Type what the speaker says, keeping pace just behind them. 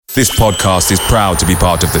This podcast is proud to be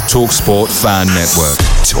part of the TalkSport Fan Network.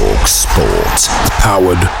 TalkSport.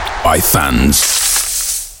 Powered by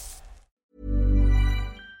fans.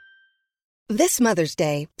 This Mother's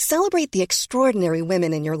Day, celebrate the extraordinary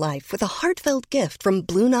women in your life with a heartfelt gift from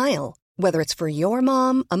Blue Nile. Whether it's for your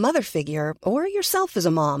mom, a mother figure, or yourself as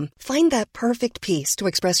a mom, find that perfect piece to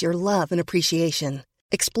express your love and appreciation.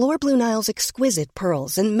 Explore Blue Nile's exquisite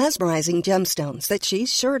pearls and mesmerizing gemstones that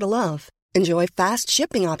she's sure to love. Enjoy fast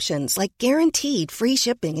shipping options like guaranteed free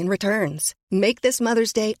shipping and returns. Make this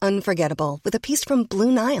Mother's Day unforgettable with a piece from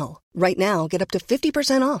Blue Nile. Right now, get up to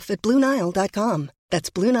 50% off at BlueNile.com. That's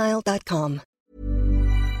BlueNile.com.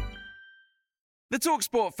 The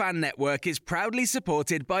TalkSport Fan Network is proudly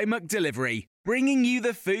supported by McDelivery, bringing you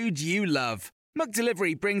the food you love.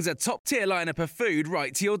 McDelivery brings a top-tier lineup of food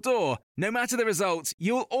right to your door. No matter the result,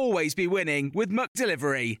 you'll always be winning with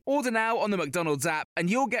McDelivery. Order now on the McDonald's app and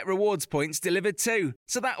you'll get rewards points delivered too.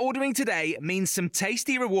 So that ordering today means some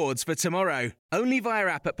tasty rewards for tomorrow. Only via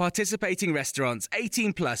app at participating restaurants.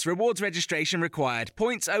 18 plus. Rewards registration required.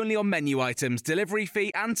 Points only on menu items. Delivery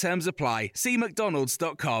fee and terms apply. See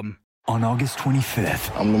mcdonalds.com. On August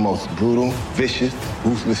 25th, I'm the most brutal, vicious,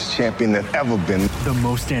 ruthless champion that's ever been. The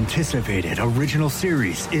most anticipated original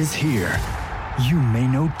series is here. You may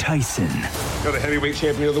know Tyson. You're the heavyweight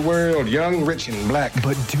champion of the world, young, rich, and black.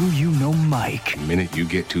 But do you know Mike? The minute you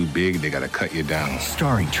get too big, they gotta cut you down.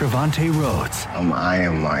 Starring Trevante Rhodes. I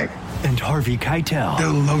am Mike. And Harvey Keitel.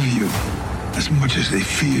 They'll love you as much as they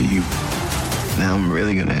fear you. Now I'm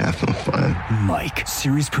really gonna have some fun. Mike,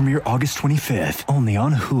 series premiere August 25th, only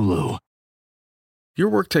on Hulu. Your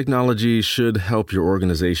work technology should help your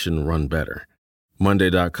organization run better.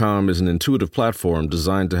 Monday.com is an intuitive platform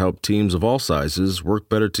designed to help teams of all sizes work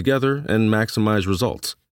better together and maximize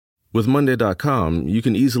results. With Monday.com, you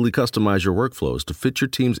can easily customize your workflows to fit your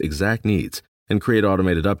team's exact needs and create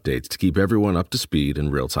automated updates to keep everyone up to speed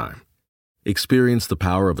in real time. Experience the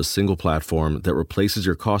power of a single platform that replaces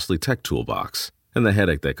your costly tech toolbox and the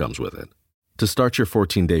headache that comes with it. To start your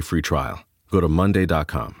 14-day free trial, go to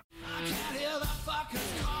Monday.com.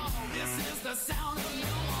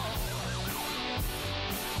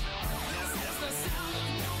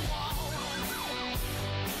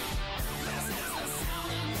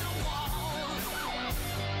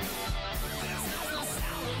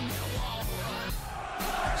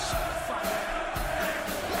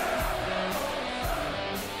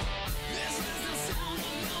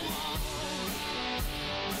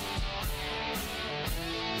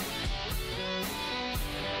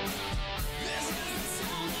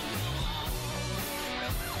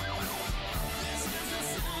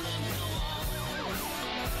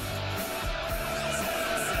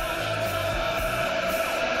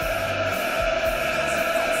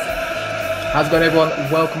 How's it going, everyone?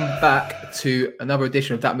 Welcome back to another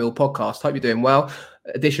edition of That Mill Podcast. Hope you're doing well.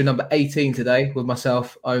 Edition number 18 today with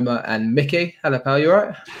myself, Omar, and Mickey. Hello, pal. You all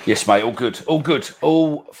right? Yes, mate. All good. All good.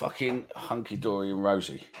 All fucking hunky-dory and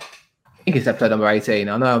rosy. I think it's episode number 18.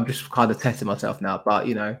 I know I'm just kind of testing myself now, but,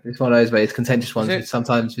 you know, it's one of those ways, contentious ones which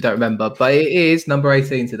sometimes we don't remember. But it is number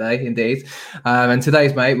 18 today, indeed. And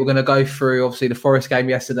today's, mate, we're going to go through, obviously, the Forest game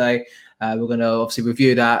yesterday. We're going to obviously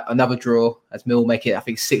review that, another draw, as Mill make it, I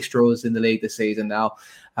think, 6 draws in the league this season now.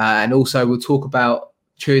 And also we'll talk about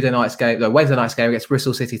Wednesday night's game against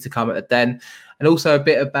Bristol City to come at the Den. And also a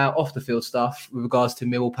bit about off-the-field stuff with regards to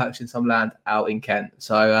Mill purchasing some land out in Kent.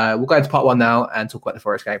 So we'll go into part 1 now and talk about the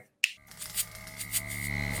Forest game.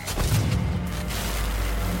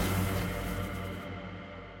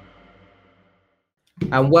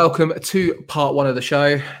 And welcome to part 1 of the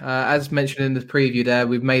show. As mentioned in the preview there,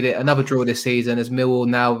 we've made it another draw this season, as Millwall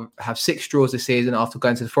now have 6 draws this season after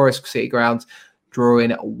going to the Forest City ground, drawing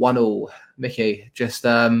 1-1. Mickey, just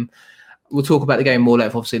we'll talk about the game more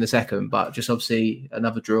length obviously in a second, but just obviously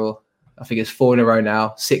another draw. I think it's 4 in a row now,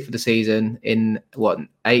 6th for the season in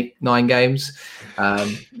 8-9 games. How'd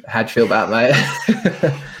you feel about that,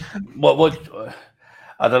 mate? What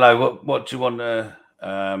I don't know. What do you want to?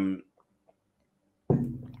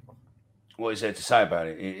 What is there to say about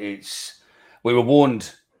it? It's we were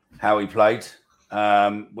warned how he played.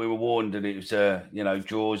 We were warned that it was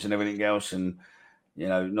draws and everything else, and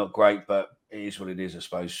not great, but it is what it is, I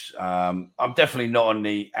suppose. I'm definitely not on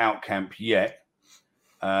the out camp yet,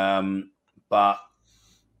 but I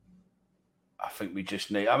think we just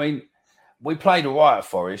need. I mean, we played all right at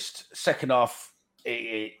Forest. Second half,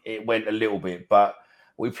 it went a little bit, but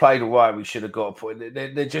we played all right. We should have got a point.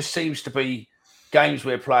 There just seems to be games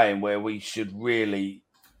we're playing where we should really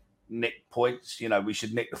nick points. We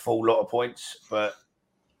should nick the full lot of points, but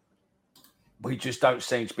we just don't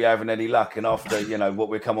seem to be having any luck. And after, what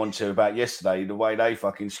we come on to about yesterday, the way they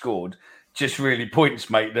fucking scored just really points,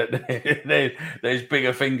 mate, that there's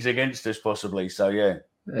bigger things against us possibly. So, yeah.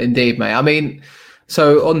 Indeed, mate. I mean,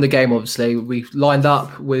 so on the game, obviously, we've lined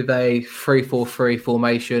up with a 3-4-3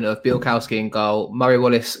 formation of Bielkowski in goal, Murray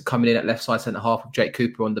Wallace coming in at left side centre-half with Jake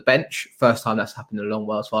Cooper on the bench. First time that's happened in a long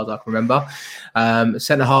while, as far as I can remember.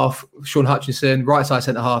 Centre-half, Sean Hutchinson. Right side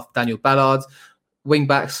centre-half, Daniel Ballard.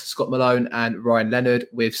 Wing-backs, Scott Malone and Ryan Leonard,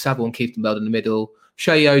 with Saville and Keith Bell in the middle.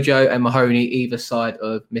 Shea Ojo and Mahoney either side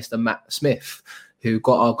of Mr. Matt Smith, who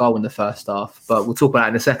got our goal in the first half. But we'll talk about that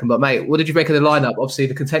in a second. But, mate, what did you make of the lineup? Obviously,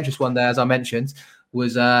 the contentious one there, as I mentioned,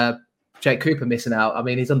 was Jake Cooper missing out. I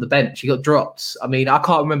mean, he's on the bench. He got dropped. I mean, I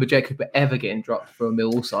can't remember Jake Cooper ever getting dropped for a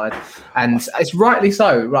Millwall side. And it's rightly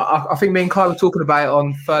so. Right? I think me and Kai were talking about it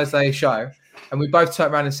on Thursday's show, and we both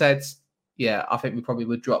turned around and said, yeah, I think we probably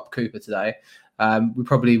would drop Cooper today. We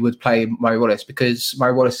probably would play Murray Wallace, because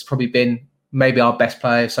Murray Wallace has probably been maybe our best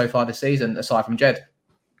player so far this season, aside from Jed.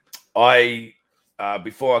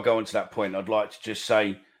 Before I go on to that point, I'd like to just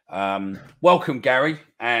say welcome, Gary,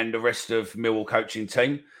 and the rest of Millwall coaching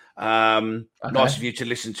team. Nice of you to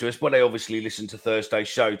listen to us. Well, they obviously listened to Thursday's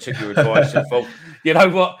show, took your advice and thought, you know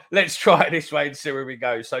what, let's try it this way and see where we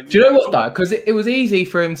go. So, do you know what, though? Because it was easy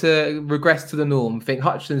for him to regress to the norm. Think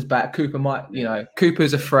Hutchinson's back, Cooper might,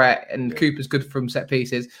 Cooper's a threat and Cooper's good from set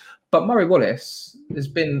pieces. But Murray Wallace has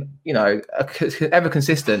been, ever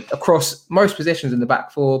consistent across most positions in the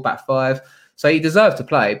back four, back five. So he deserved to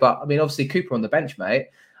play. But, I mean, obviously, Cooper on the bench, mate.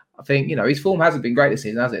 I think, his form hasn't been great this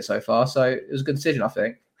season, has it, so far? So it was a good decision, I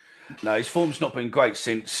think. No, his form's not been great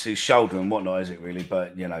since his shoulder and whatnot, is it really?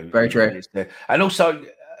 But, very true. And also,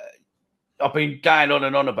 I've been going on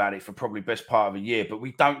and on about it for probably best part of a year, but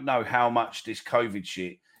we don't know how much this COVID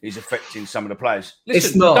shit is affecting some of the players. Listen,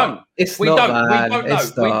 it's not. We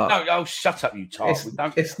don't know. Oh, shut up, you tart.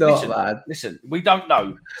 It's not bad. Listen, we don't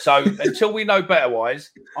know. So until we know better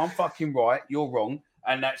wise, I'm fucking right, you're wrong,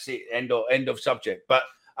 and that's it. End of subject. But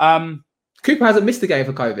Cooper hasn't missed a game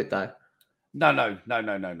for COVID, though. No.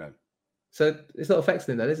 So it's not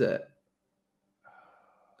affecting him then, is it?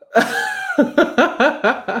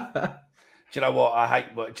 Do you know what? I hate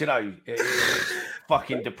what, do you know, it's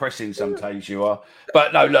fucking depressing sometimes you are.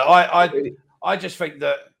 But no, look, I just think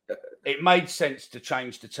that it made sense to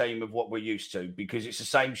change the team of what we're used to, because it's the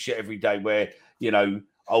same shit every day where,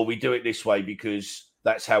 we do it this way because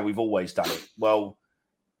that's how we've always done it. Well,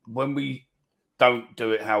 when we don't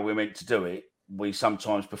do it how we're meant to do it, we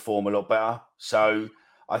sometimes perform a lot better. So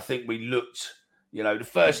I think we looked, the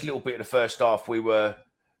first little bit of the first half, we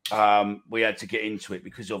had to get into it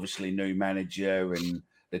because obviously new manager and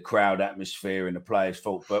the crowd atmosphere and the players'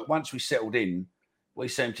 fault. But once we settled in, we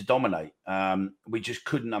seemed to dominate. We just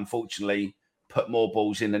couldn't, unfortunately, put more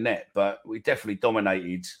balls in the net, but we definitely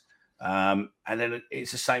dominated. And then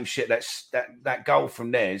it's the same shit. That goal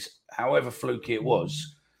from theirs, however fluky it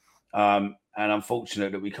was, and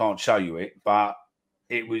unfortunate that we can't show you it, but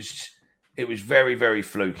it was very, very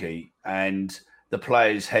fluky, and the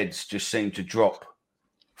players' heads just seemed to drop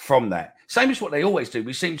from that. Same as what they always do.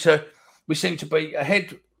 We seem to be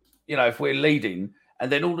ahead, if we're leading,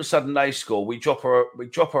 and then all of a sudden they score, we drop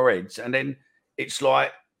our heads, and then it's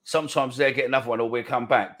like sometimes they get another one or we come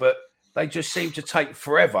back, but they just seem to take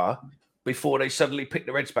forever before they suddenly pick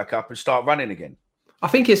their heads back up and start running again. I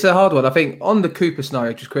think it's a hard one. I think on the Cooper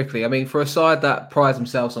scenario, just quickly, I mean, for a side that prides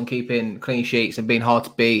themselves on keeping clean sheets and being hard to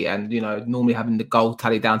beat and, normally having the goal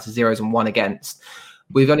tally down to 0s and 1 against,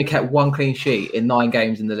 we've only kept 1 clean sheet in 9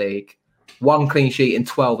 games in the league, 1 clean sheet in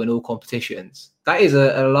 12 in all competitions. That is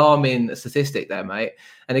an alarming statistic there, mate.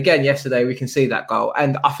 And again, yesterday, we can see that goal.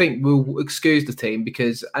 And I think we'll excuse the team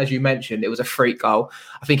because, as you mentioned, it was a freak goal.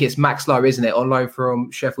 I think it's Max Lowe, isn't it, on loan from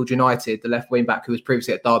Sheffield United, the left wing back who was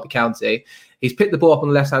previously at Derby County. He's picked the ball up on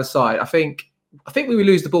the left-hand side. I think we would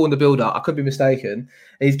lose the ball in the build-up. I could be mistaken. And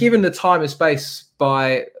he's given the time and space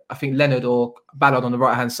by, I think, Leonard or Ballard on the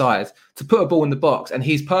right-hand side to put a ball in the box. And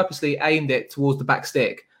he's purposely aimed it towards the back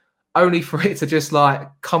stick, only for it to just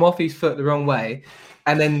come off his foot the wrong way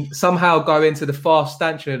and then somehow go into the fast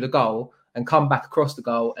stanchion of the goal and come back across the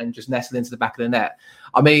goal and just nestle into the back of the net.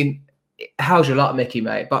 I mean, how's your luck, Mickey,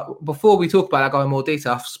 mate? But before we talk about that guy in more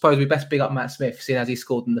detail, I suppose we best big up Matt Smith, seeing as he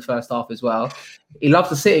scored in the first half as well. He loves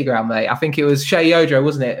the City ground, mate. I think it was Shea Ojo,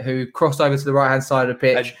 wasn't it, who crossed over to the right-hand side of the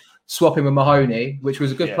pitch, swapping with Mahoney, which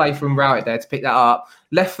was a good play from Rowett there to pick that up.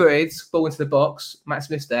 Left-footed, ball into the box, Matt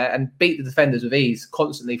Smith's there, and beat the defenders with ease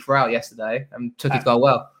constantly throughout yesterday and took his goal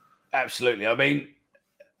well. Absolutely. I mean,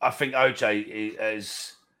 I think OJ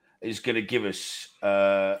is going to give us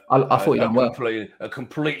a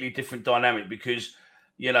completely different dynamic because,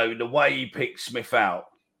 the way he picked Smith out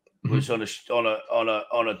was on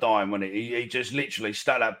a dime, wasn't it? He just literally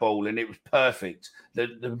stuck that ball and it was perfect.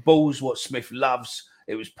 The ball's what Smith loves.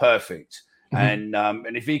 It was perfect. And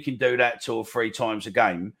if he can do that 2 or 3 times a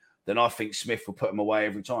game, then I think Smith will put him away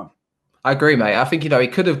every time. I agree, mate. I think, he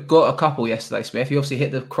could have got a couple yesterday, Smith. He obviously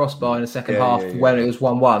hit the crossbar in the second half when it was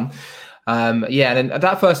 1-1. And then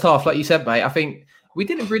that first half, like you said, mate, I think we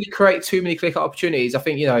didn't really create too many clear-cut opportunities. I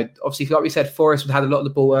think, obviously, like we said, Forrest had a lot of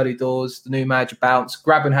the ball early doors. The new manager bounced.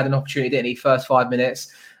 Grabban had an opportunity, didn't he, first 5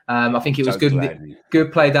 minutes. I think it was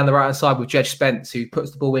good play down the right-hand side with Jed Spence, who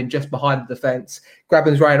puts the ball in just behind the defence.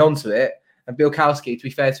 Grabban's running onto it. And Bielkowski, to be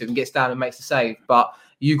fair to him, gets down and makes the save. But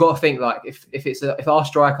you got to think, like, if our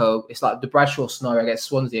striker, it's like the Bradshaw scenario against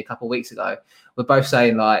Swansea a couple of weeks ago. We're both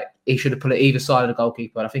saying, like, he should have put it either side of the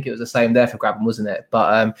goalkeeper. And I think it was the same there for Grabban, wasn't it?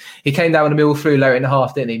 But he came down with a middle flu later in the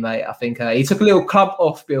half, didn't he, mate? I think he took a little club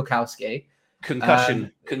off Bielkowski.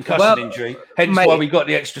 Concussion injury. Hence why we got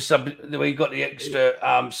the extra sub. We got the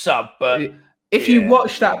extra sub. But if you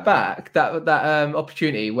watch that back, that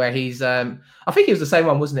opportunity where he's, I think it was the same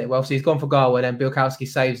one, wasn't it? Well, so he's gone for goal and then Bielkowski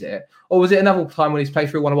saves it, or was it another time when he's played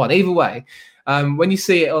through 1-on-1? Either way, when you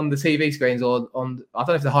see it on the TV screens or on, I don't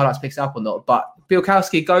know if the highlights picks it up or not, but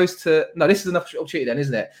Bielkowski goes to, no, this is another opportunity then,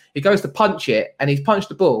 isn't it? He goes to punch it and he's punched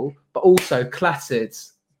the ball, but also clattered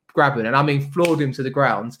Grabban, and I mean floored him to the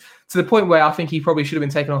ground, to the point where I think he probably should have been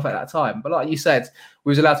taken off at that time. But like you said, we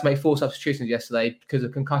was allowed to make 4 substitutions yesterday because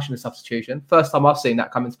of concussion and substitution. First time I've seen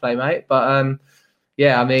that come into play, mate. But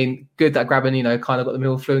yeah, I mean, good that Grabban, kind of got the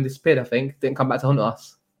middle flu and disappeared, I think. Didn't come back to haunt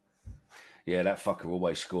us. Yeah, that fucker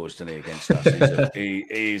always scores, doesn't he, against us? He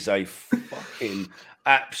is a fucking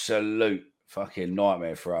absolute fucking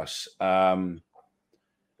nightmare for us. But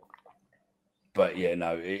yeah,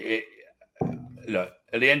 no, look,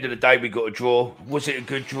 at the end of the day, we got a draw. Was it a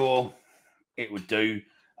good draw? It would do.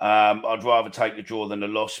 I'd rather take the draw than the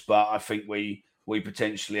loss, but I think we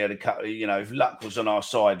potentially had a couple. If luck was on our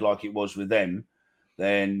side, like it was with them,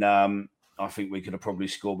 then I think we could have probably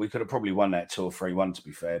scored. We could have probably won that 2 or 3-1, to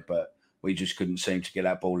be fair, but we just couldn't seem to get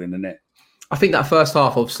that ball in the net. I think that first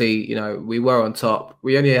half, obviously, we were on top.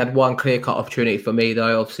 We only had one clear-cut opportunity for me,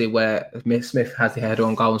 though, obviously, where Smith has the header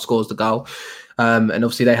on goal and scores the goal. And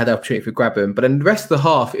obviously, they had the opportunity for Grabban. But in the rest of the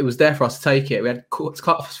half, it was there for us to take it. We had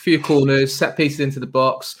a few corners, set pieces into the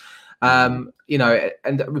box. And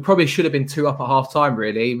we probably should have been 2 up at half-time,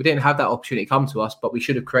 really. We didn't have that opportunity come to us, but we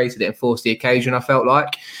should have created it and forced the occasion, I felt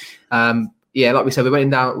like. Like we said, we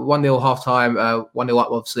went down 1-0 half-time, 1-0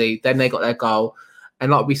 up, obviously. Then they got their goal.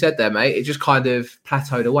 And like we said there, mate, it just kind of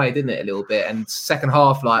plateaued away, didn't it, a little bit? And second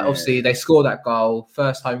half, obviously, they scored that goal.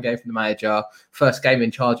 First home game from the manager. First game in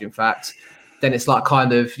charge, in fact. Then it's like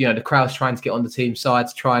kind of, the crowd's trying to get on the team's side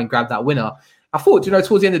to try and grab that winner. I thought, towards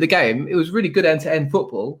the end of the game, it was really good end-to-end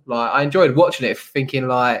football. Like, I enjoyed watching it, thinking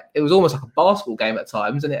like it was almost like a basketball game at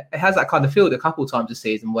times. And it has that kind of feel a couple of times this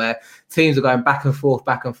season where teams are going back and forth,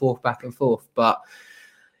 back and forth, back and forth. But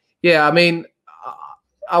yeah, I mean,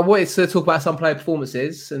 I wanted to talk about some player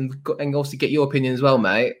performances and obviously get your opinion as well,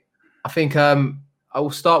 mate. I think I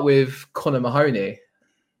will start with Connor Mahoney.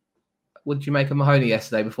 What did you make of Mahoney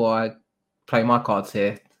yesterday before I play my cards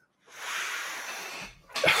here?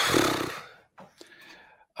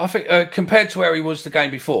 I think compared to where he was the game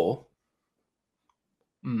before,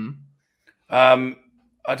 I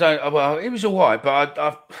don't. Well, it was all right, but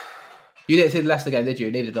I you didn't see the Leicester game, did you?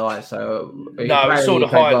 Neither did I. So no, I saw the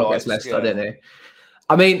highlights. Leicester, didn't he?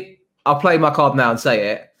 I mean, I'll play my card now and say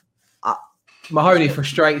it. Mahoney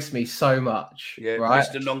frustrates me so much. Yeah, right?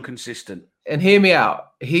 Mr. Non-consistent. And hear me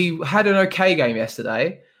out. He had an okay game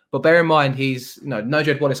yesterday, but bear in mind he's no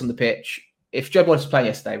Jed Wallace on the pitch. If Jed Wallace was playing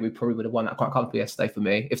yesterday, we probably would have won that quite comfortably yesterday for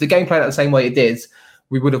me. If the game played out the same way it did,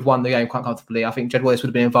 we would have won the game quite comfortably. I think Jed Wallace would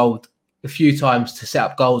have been involved a few times to set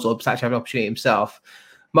up goals or actually have an opportunity himself.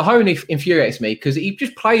 Mahoney infuriates me because he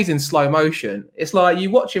just plays in slow motion. It's like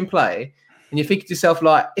you watch him play and you think to yourself,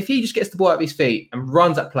 like, if he just gets the ball out of his feet and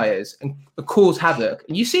runs at players and causes havoc,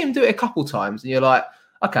 and you see him do it a couple times and you're like,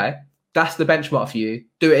 okay, that's the benchmark for you.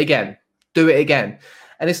 Do it again. Do it again.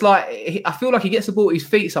 And it's like, I feel like he gets the ball at his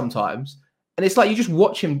feet sometimes. And it's like you just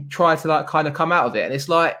watch him try to like kind of come out of it. And it's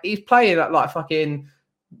like he's playing at like fucking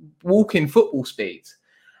walking football speed.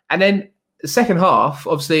 And then the second half,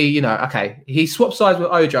 obviously, okay, he swapped sides with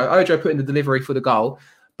Ojo. Ojo put in the delivery for the goal.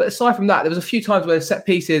 But aside from that, there was a few times where the set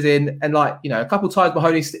pieces in and like, a couple of times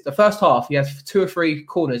Mahoney, the first half, he has 2 or 3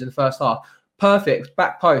 corners in the first half. Perfect,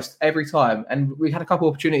 back post every time. And we had a couple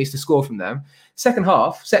of opportunities to score from them. Second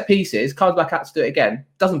half, set pieces, comes back out to do it again.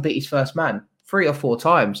 Doesn't beat his first man 3 or 4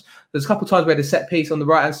 times. There's a couple of times where the set piece on the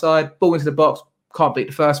right-hand side, ball into the box, can't beat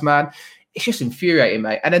the first man. it's just infuriating,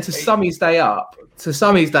 mate. And then to sum his day up,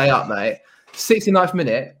 mate, 69th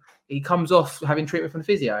minute, he comes off having treatment from the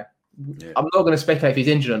physio. Yeah. I'm not going to speculate if he's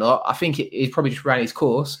injured or not. I think he's probably just ran his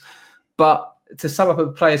course. But to sum up a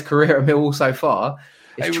player's career at Millwall so far,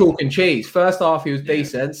 it's chalk and cheese. First half, he was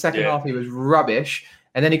decent. Second half, he was rubbish.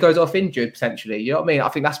 And then he goes off injured, potentially. You know what I mean? I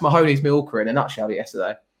think that's Mahoney's Millwall career in a nutshell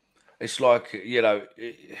yesterday. It's like,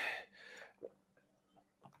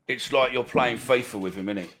 it's like you're playing FIFA with him,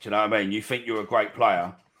 innit? Do you know what I mean? You think you're a great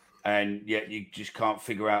player, and yet you just can't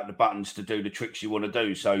figure out the buttons to do the tricks you want to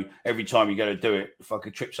do. So every time you go to do it,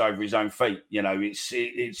 fucking trips over his own feet. You know, it's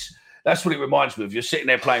that's what it reminds me of. You're sitting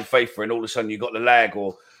there playing FIFA, and all of a sudden you've got the lag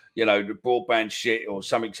or, the broadband shit or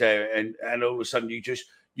something there, and all of a sudden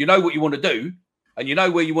you know what you want to do, and you know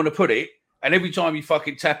where you want to put it. And every time you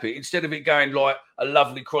fucking tap it, instead of it going like a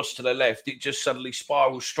lovely cross to the left, it just suddenly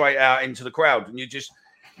spirals straight out into the crowd. And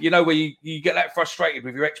where you get that frustrated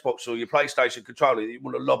with your Xbox or your PlayStation controller, you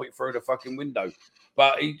want to lob it through the fucking window.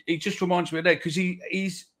 But he just reminds me of that because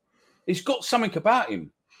he's got something about him.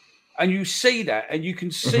 And you see that, and you can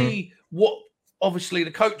see what obviously the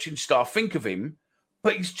coaching staff think of him,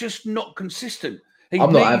 but he's just not consistent.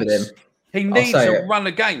 I'm not having him. He needs a run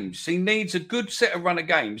of games. He needs a good set of run of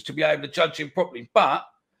games to be able to judge him properly. But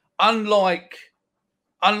unlike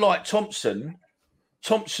Thompson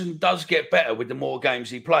does get better with the more games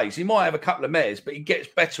he plays. He might have a couple of mares, but he gets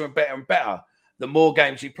better and better and better the more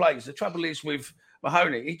games he plays. The trouble is with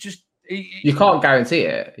Mahoney, you can't guarantee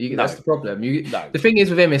it. That's the problem. The thing is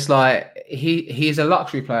with him, it's like he is a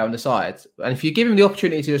luxury player on the side, and if you give him the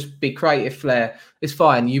opportunity to just be creative flair, it's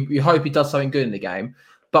fine. You hope he does something good in the game.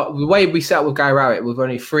 But the way we set up with Gary Rowett, with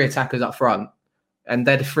only 3 attackers up front, and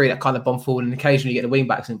they're the 3 that kind of bomb forward, and occasionally you get the wing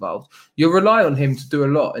backs involved, you rely on him to do a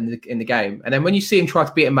lot in the game. And then when you see him try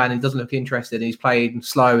to beat a man and he doesn't look interested, and he's playing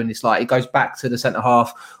slow, and it's like he goes back to the centre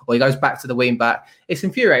half or he goes back to the wing back, it's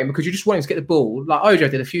infuriating because you just want him to get the ball, like Ojo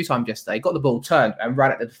did a few times yesterday. Got the ball, turned and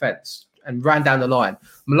ran at the defence and ran down the line.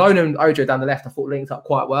 Malone and Ojo down the left, I thought linked up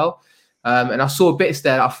quite well. And I saw bits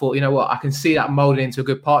there that I thought, you know what, I can see that moulding into a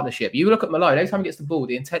good partnership. You look at Malone, every time he gets the ball,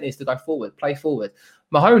 the intent is to go forward, play forward.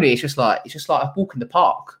 Mahoney, it's just like a walk in the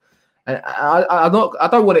park. And I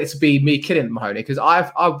don't want it to be me killing Mahoney, because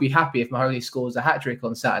I'd be happy if Mahoney scores a hat-trick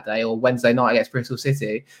on Saturday or Wednesday night against Bristol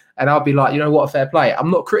City. And I'll be like, you know what, a fair play.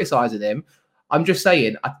 I'm not criticising him. I'm just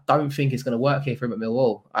saying I don't think it's going to work here for him at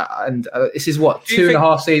Millwall. This is what,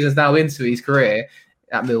 2.5 seasons now into his career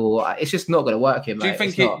at Millwall. It's just not going to work here, mate. Do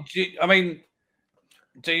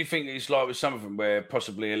you think it's like with some of them where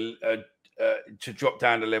possibly to drop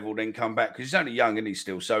down the level then come back? Because he's only young, isn't he,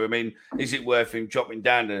 still? So, I mean, is it worth him dropping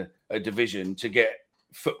down to a division to get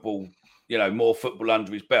football, more football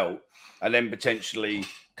under his belt and then potentially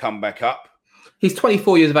come back up? He's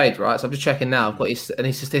 24 years of age, right? So I'm just checking now. I've got his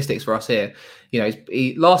statistics for us here.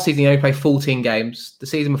 Last season he only played 14 games. The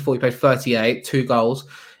season before he played 38, 2 goals.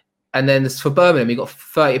 And then for Birmingham, he got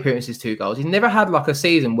 30 appearances, 2 goals. He's never had like a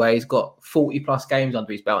season where he's got 40 plus games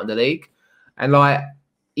under his belt in the league. And like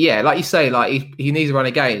you say, like he needs a run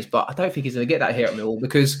of games, but I don't think he's going to get that here at Millwall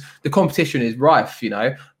because the competition is rife.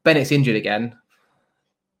 Bennett's injured again.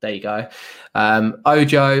 There you go.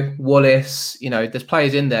 Ojo, Wallace, there's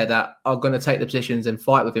players in there that are going to take the positions and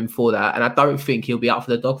fight with him for that. And I don't think he'll be up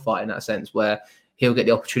for the dogfight in that sense where he'll get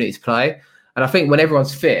the opportunity to play. And I think when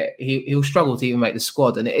everyone's fit, he'll struggle to even make the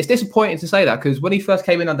squad. And it's disappointing to say that because when he first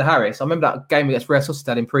came in under Harris, I remember that game against Real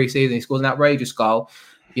Sociedad in pre-season, he scores an outrageous goal.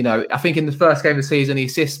 I think in the first game of the season, he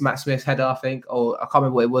assists Matt Smith's header, I think, or I can't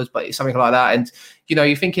remember what it was, but it's something like that. And,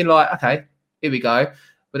 you're thinking like, okay, here we go.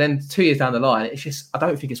 But then 2 years down the line, it's just, I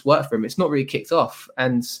don't think it's worked for him. It's not really kicked off.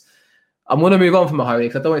 And I'm going to move on from Mahoney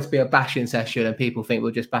because I don't want it to be a bashing session and people think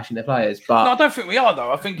we're just bashing the players. But no, I don't think we are, though.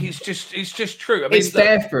 I think it's just true. I mean, it's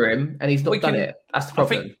there for him and he's not done it. That's the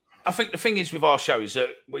problem. I think the thing is with our show is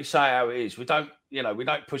that we say how it is. We don't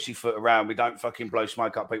pussyfoot around. We don't fucking blow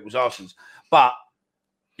smoke up people's arses. But,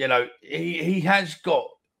 he has got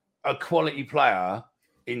a quality player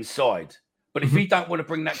inside. But if he don't want to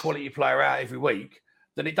bring that quality player out every week,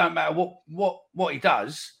 then it don't matter what he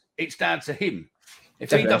does. It's down to him. If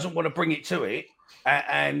Definitely. He doesn't want to bring it to it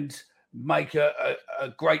and make a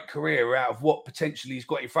great career out of what potentially he's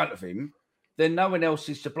got in front of him, then no one else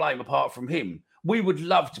is to blame apart from him. We would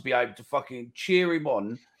love to be able to fucking cheer him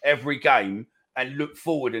on every game and look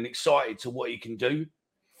forward and excited to what he can do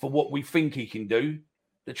for what we think he can do.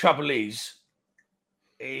 The trouble is,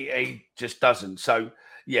 he just doesn't. So,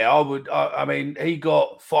 yeah, I mean, he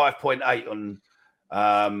got 5.8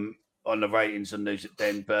 on the ratings on News at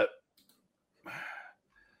Den, but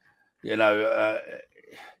he's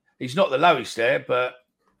not the lowest there. But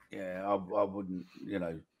yeah, I wouldn't.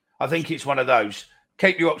 I think it's one of those.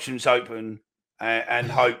 Keep your options open and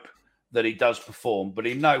hope that he does perform. But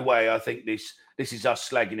in no way, I think this is us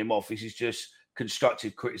slagging him off. This is just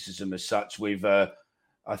constructive criticism as such.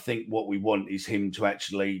 I think what we want is him to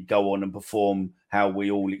actually go on and perform how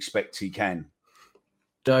we all expect he can.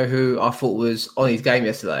 Joe, who I thought was on his game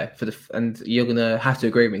yesterday, and you're going to have to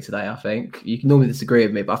agree with me today, I think. You can normally disagree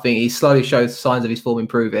with me, but I think he slowly shows signs of his form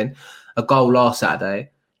improving. A goal last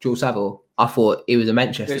Saturday, Jules Saville, I thought he was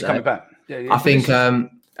immense yesterday. He's coming back. Yeah, I think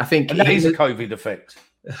and that is a COVID effect.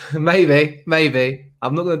 Maybe.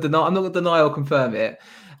 I'm not going to deny or confirm it.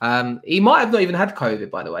 He might have not even had COVID,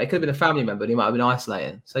 by the way. It could have been a family member, and he might have been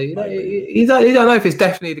isolating. So you don't know if it's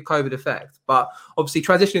definitely the COVID effect. But obviously,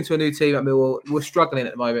 transitioning to a new team at Millwall, we're struggling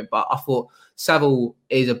at the moment. But I thought Saville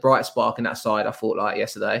is a bright spark in that side. I thought like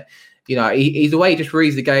yesterday, he's the way he just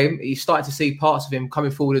reads the game. He's starting to see parts of him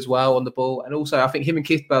coming forward as well on the ball, and also I think him and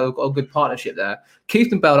Keith Bell have got a good partnership there.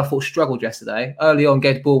 Keith and Bell, I thought, struggled yesterday early on,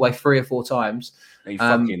 gave the ball away 3 or 4 times. He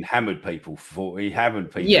fucking hammered people. He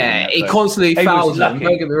hammered people. Yeah, he constantly fouls them.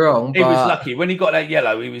 Don't get me wrong. He was lucky. When he got that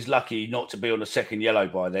yellow, he was lucky not to be on the second yellow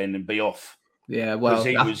by then and be off. Yeah, well.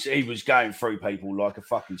 Because he was going through people like a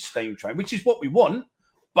fucking steam train, which is what we want.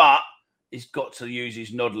 But he's got to use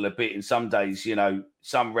his noddle a bit. And some days,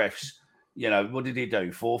 some refs, what did he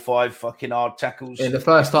do? 4 or 5 fucking hard tackles? In the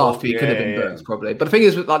first half, he could have been booked, probably. But the thing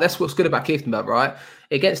is, like, that's what's good about Keithton, right?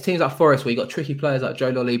 Against teams like Forest, where you got tricky players like Joe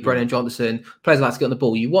Lolly, Brennan Johnson, players like to get on the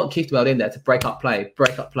ball, you want Keithton in there to break up play.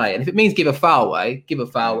 And if it means give a foul away, give a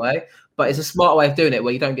foul away. But it's a smart way of doing it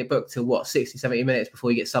where you don't get booked till 60, 70 minutes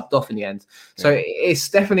before you get subbed off in the end. Yeah. So it's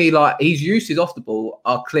definitely like his uses off the ball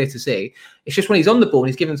are clear to see. It's just when he's on the ball and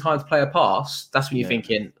he's given time to play a pass, that's when you're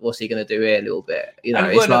thinking, what's he going to do here a little bit?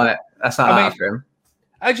 It's like, that's not that for him.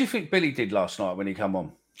 How do you think Billy did last night when he come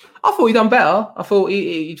on? I thought he done better. I thought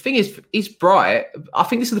the thing is, he's bright. I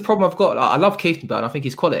think this is the problem I've got. Like, I love Keith Bell. I think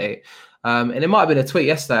he's quality. And it might have been a tweet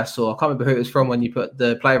yesterday I saw. I can't remember who it was from when you put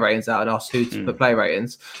the play ratings out and asked who to put play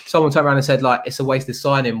ratings. Someone turned around and said, like, it's a wasted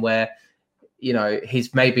signing where,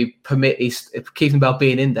 he's maybe Keith Bell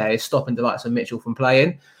being in there is stopping the likes of Mitchell from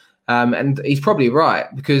playing. And he's probably right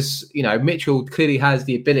because, Mitchell clearly has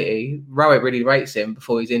the ability. Rowett really rates him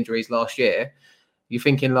before his injuries last year. You're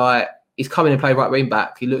thinking like, he's coming and play right wing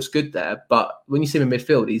back. He looks good there. But when you see him in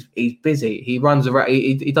midfield, he's busy. He runs around.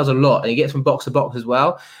 He does a lot and he gets from box to box as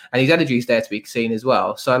well. And his energy is there to be seen as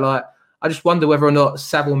well. So like, I just wonder whether or not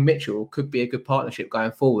Saville and Mitchell could be a good partnership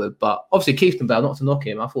going forward. But obviously Keithton Bell, not to knock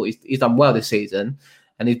him, I thought he's done well this season.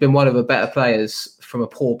 And he's been one of the better players from a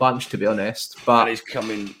poor bunch, to be honest. But and he's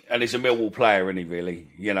coming, and he's a Millwall player, isn't he? Really,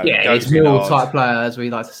 yeah, he's a Millwall type player, as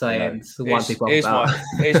we like to say. And it's the one people about.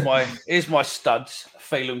 Here's my studs.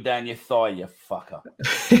 Feel them down your thigh, you fucker.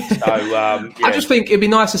 So I just think it'd be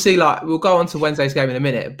nice to see. Like, we'll go on to Wednesday's game in a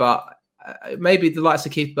minute, but maybe the likes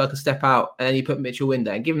of Keith Bell can step out, and then you put Mitchell in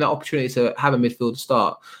there and give him that opportunity to have a midfield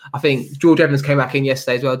start. I think George Evans came back in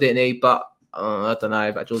yesterday as well, didn't he? But I don't know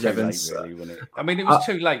about George Evans. Late, really, wasn't it? I mean, it was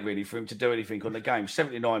too late, really, for him to do anything on the game.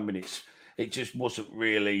 79 minutes, it just wasn't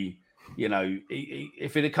really,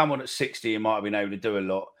 if it had come on at 60, he might have been able to do a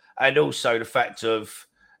lot. And also the fact of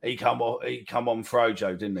he come on for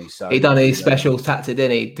Ojo, didn't he? So he done his special tactic,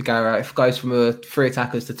 didn't he? To go out, if it goes from 3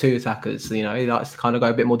 attackers to 2 attackers. He likes to kind of go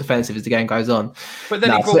a bit more defensive as the game goes on. But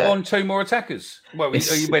then he brought on 2 more attackers. Well,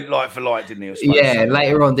 he went light for light, didn't he? Yeah,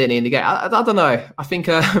 later on, didn't he? In the game, I don't know. I think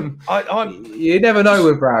you never know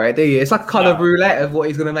with Browett, do you? It's like a kind of roulette of what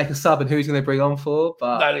he's going to make a sub and who he's going to bring on for.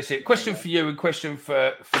 But no, that's it. Question for you and question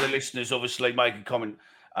for the listeners. Obviously, make a comment.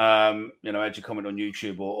 Add your comment on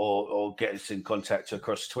YouTube or get us in contact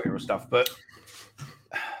across Twitter or stuff. But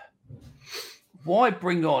why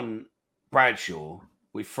bring on Bradshaw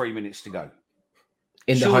with 3 minutes to go?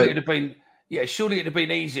 Surely it'd have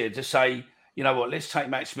been easier to say, you know what, let's take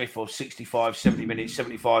Matt Smith for 65, 70 minutes,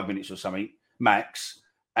 75 minutes or something, max,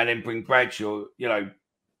 and then bring Bradshaw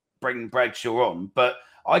on. But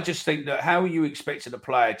I just think that how are you expecting a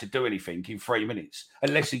player to do anything in 3 minutes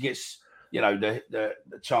unless he gets the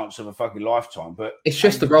chance of a fucking lifetime? But it's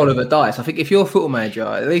just the roll of a dice. I think if you're a football manager,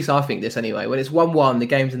 at least I think this anyway, when it's 1-1, the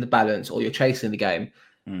game's in the balance, or you're chasing the game,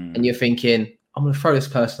 and you're thinking, I'm going to throw this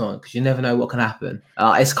person on because you never know what can happen.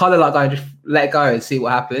 It's kind of like going, just let it go and see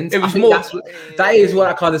what happens. That is what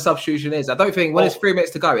that kind of substitution is. I don't think when it's 3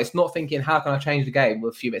 minutes to go, it's not thinking, how can I change the game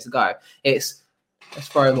with a few minutes to go? It's, let's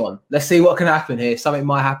throw him on. Let's see what can happen here. Something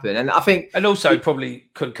might happen. And I think... And also probably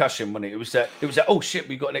concussion, wasn't it? It was that, oh shit,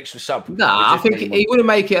 we got an extra sub. Nah, I think he wouldn't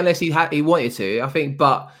make it unless he wanted to. I think,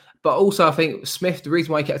 but also I think Smith, the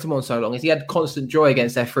reason why he kept him on so long is he had constant joy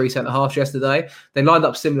against their 3 centre halves yesterday. They lined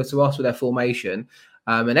up similar to us with their formation.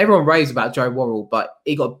 And everyone raves about Joe Worrell, but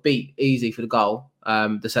he got beat easy for the goal,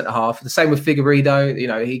 the centre half. The same with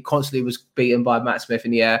Figueiredo. He constantly was beaten by Matt Smith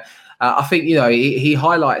in the air. I think, he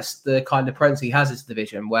highlights the kind of presence he has in this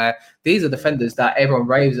division, where these are defenders that everyone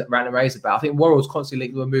raves about. I think Worrell's constantly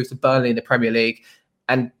linked with moves to Burnley in the Premier League,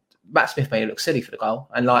 and Matt Smith made it look silly for the goal.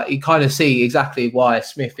 And you kind of see exactly why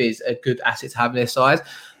Smith is a good asset to have in this side.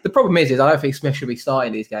 The problem is I don't think Smith should be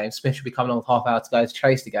starting these games. Smith should be coming on with half hour to go to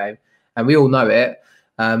chase the game. And we all know it.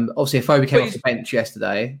 Obviously, Afobe came off the bench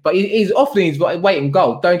yesterday, but he's often his weight in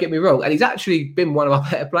goal. Don't get me wrong. And he's actually been one of our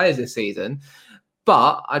better players this season.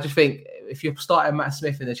 But I just think if you're starting Matt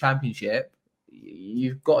Smith in the Championship,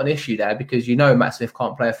 you've got an issue there, because Matt Smith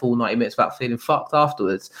can't play a full 90 minutes without feeling fucked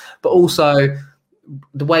afterwards. But also,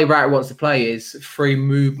 the way Rat wants to play is free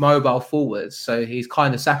mobile forwards. So he's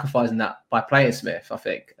kind of sacrificing that by playing Smith, I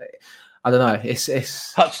think. I don't know.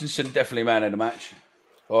 It's Hutchinson definitely man of the match.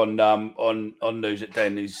 On News at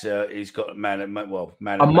 10, he's got man. I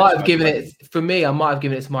might have given it to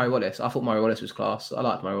Murray Wallace. I thought Murray Wallace was class. I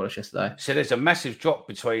liked Murray Wallace yesterday. So there's a massive drop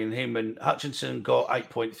between him and Hutchinson. Got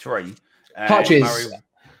 8.3.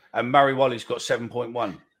 And Murray Wallace got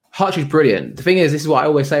 7.1. Hutch is brilliant. The thing is, this is what I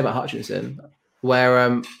always say about Hutchinson,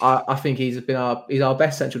 where I think he's our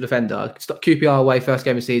best central defender. QPR away, first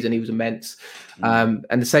game of the season, he was immense. And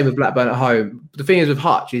the same with Blackburn at home. The thing is with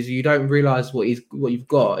Hutch is you don't realise what you've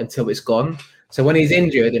got until it's gone. So when he's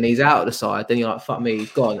injured and he's out of the side, then you're like, fuck me,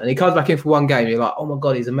 he's gone. And he comes back in for one game, you're like, oh my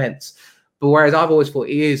God, he's immense. But whereas I've always thought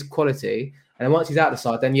he is quality, and then once he's out of the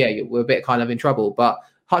side, then we're a bit kind of in trouble. But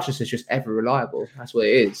Hutchinson's just ever reliable. That's what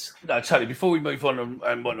it is. No, totally. Before we move on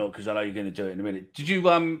and whatnot, because I know you're going to do it in a minute. Did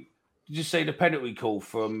you see the penalty call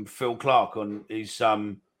from Phil Clark on his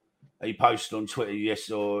he posted on Twitter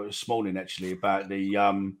this morning actually about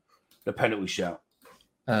the penalty shout?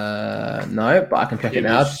 No, but I can check it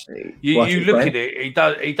now. You look at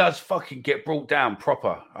it, he does fucking get brought down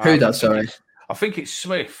proper. Who does, sorry? I think it's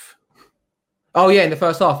Smith. Oh yeah, in the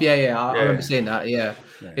first half. Yeah. I remember seeing that. Yeah.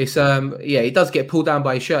 It's he does get pulled down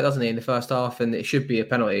by his shirt, doesn't he, in the first half, and it should be a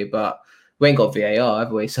penalty, but we ain't got VAR,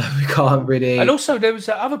 have we? So we can't really. And also, there was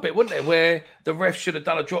that other bit, wasn't there, where the ref should have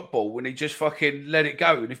done a drop ball when he just fucking let it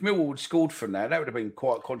go. And if Millwall had scored from that would have been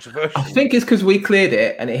quite controversial. I think it's because we cleared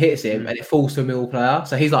it and it hits him and it falls to a Millwall player.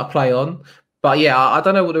 So he's like, play on. But yeah, I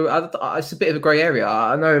don't know it's a bit of a grey area.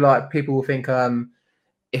 I know people will think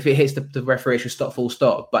if it hits the referee, it should stop full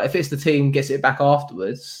stop. But if it's the team gets it back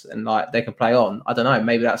afterwards and they can play on, I don't know.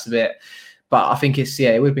 Maybe that's a bit. But I think it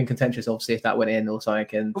would have been contentious, obviously, if that went in or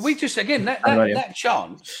something. But we just, again, that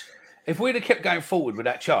chance, if we'd have kept going forward with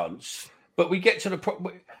that chance, but we get to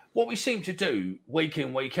what we seem to do week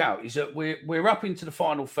in, week out is that we're up into the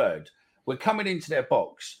final third. We're coming into their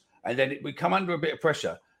box, and then we come under a bit of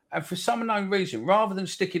pressure. And for some unknown reason, rather than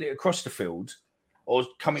sticking it across the field or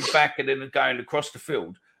coming back and then going across the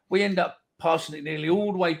field, we end up passing it nearly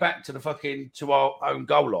all the way back to our own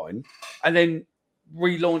goal line, and then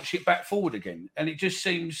relaunch it back forward again. And it just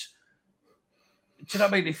seems, do you know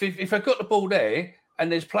what I mean? If I've got the ball there and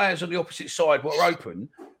there's players on the opposite side what are open,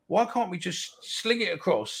 why can't we just sling it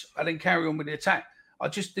across and then carry on with the attack?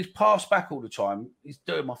 This pass back all the time is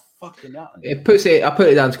doing my fucking nut. I put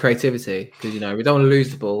it down to creativity, because we don't want to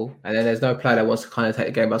lose the ball, and then there's no player that wants to kind of take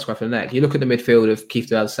the game by the scruff of the neck. You look at the midfield of Keith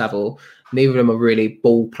Saville, neither of them are really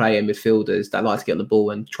ball playing midfielders that like to get on the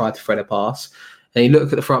ball and try to thread a pass. And you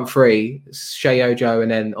look at the front three, Shea Ojo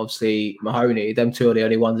and then obviously Mahoney, them two are the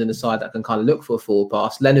only ones in the side that can kind of look for a forward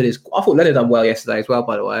pass. I thought Leonard done well yesterday as well,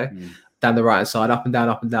 by the way, down the right-hand side, up and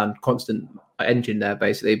down, constant engine there,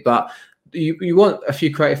 basically. But you want a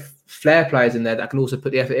few creative flair players in there that can also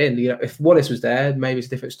put the effort in. If Wallace was there, maybe it's a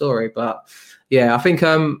different story. But yeah, I think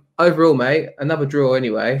overall, mate, another draw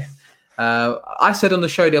anyway. I said on the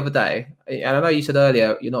show the other day, and I know you said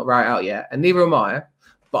earlier, you're not right out yet, and neither am I.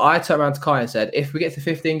 But I turned around to Kai and said, if we get to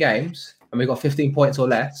 15 games and we've got 15 points or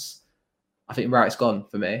less, I think Rarrett's gone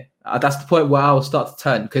for me. That's the point where I will start to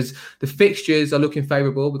turn, because the fixtures are looking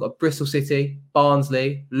favourable. We've got Bristol City,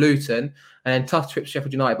 Barnsley, Luton, and then tough trips to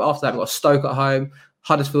Sheffield United. But after that, we've got Stoke at home,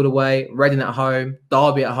 Huddersfield away, Reading at home,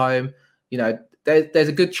 Derby at home. There's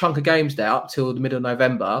a good chunk of games there up till the middle of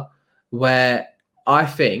November where I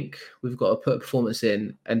think we've got to put a performance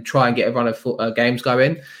in and try and get a run of games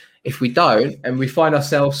going. If we don't, and we find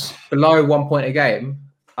ourselves below 1 point a game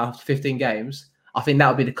after 15 games, I think that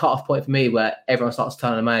would be the cut-off point for me where everyone starts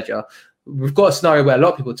turning on the manager. We've got a scenario where a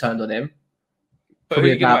lot of people turned on him.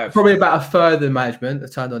 Probably about a third of the management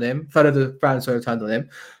have turned on him. Third of the fans have turned on him.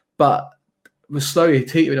 But we're slowly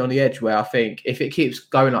teetering on the edge where I think if it keeps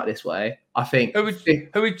going like this way, I think... Who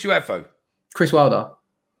would you have, though? Chris Wilder.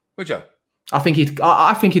 Would you? I think he'd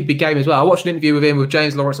be game as well. I watched an interview with him with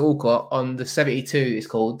James Lawrence Alcott on the 72. It's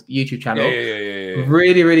called YouTube channel. Yeah.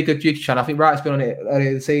 Really, really good YouTube channel. I think Wright's been on it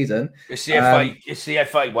earlier this season. It's the FA. It's the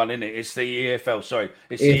FA one, isn't it? It's the EFL. Sorry,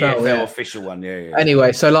 it's the EFL official one. Yeah.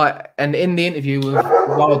 Anyway, so and in the interview with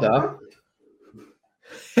Wilder.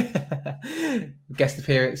 Guest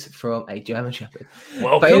appearance from a German Shepherd.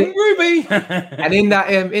 Welcome, Ruby. And in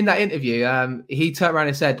that interview, he turned around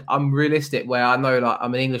and said, "I'm realistic. Where I know, like,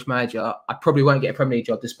 I'm an English manager, I probably won't get a Premier League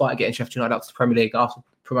job, despite getting Sheffield United up to the Premier League after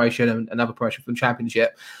promotion and another promotion from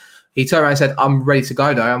Championship." He turned around and said, "I'm ready to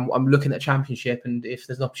go though. I'm looking at Championship, and if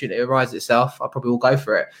there's an opportunity that arises itself, I probably will go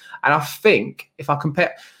for it." And I think if I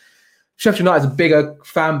compare, Sheffield United is a bigger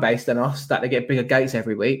fan base than us, that they get bigger gates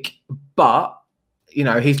every week, but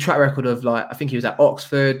his track record of, like, I think he was at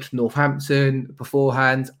Oxford, Northampton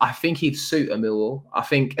beforehand. I think he'd suit a Millwall. I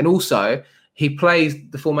think, and also he plays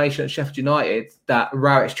the formation at Sheffield United that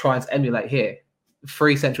Rowett's trying to emulate here.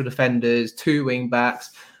 3 central defenders, 2 wing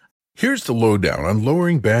backs. Here's the lowdown on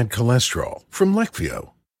lowering bad cholesterol from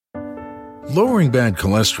Leqvio. Lowering bad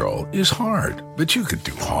cholesterol is hard, but you could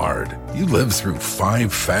do hard. You live through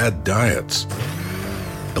 5 fad diets,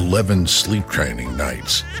 11 sleep training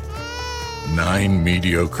nights, 9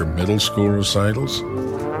 mediocre middle school recitals,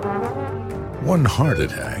 1 heart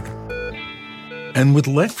attack. And with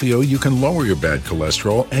Leqvio, you can lower your bad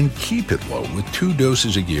cholesterol and keep it low with 2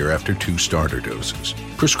 doses a year after 2 starter doses.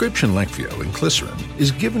 Prescription Leqvio and Glycerin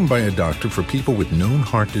is given by a doctor for people with known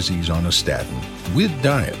heart disease on a statin with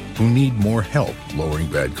diet who need more help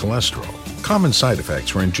lowering bad cholesterol. Common side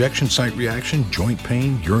effects are injection site reaction, joint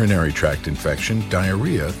pain, urinary tract infection,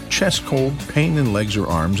 diarrhea, chest cold, pain in legs or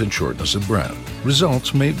arms, and shortness of breath.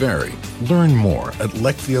 Results may vary. Learn more at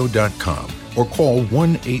Leqvio.com or call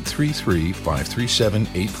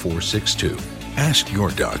 1-833-537-8462. Ask your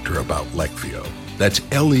doctor about Leqvio. That's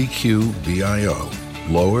Leqvio.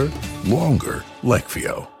 Lower, longer,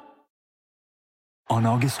 Leqvio. On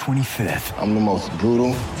August 25th, I'm the most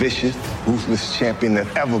brutal, vicious, ruthless champion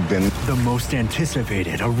that's ever been. The most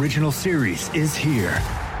anticipated original series is here.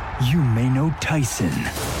 You may know Tyson.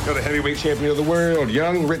 You're the heavyweight champion of the world,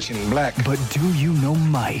 young, rich, and black. But do you know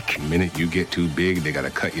Mike? The minute you get too big, they gotta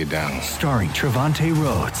cut you down. Starring Trevante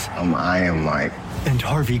Rhodes. I'm Iron Mike. And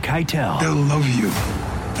Harvey Keitel. They'll love you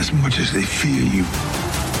as much as they fear you.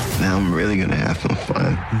 Now I'm really gonna have some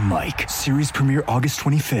fun. Mike, series premiere August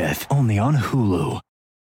 25th, only on Hulu.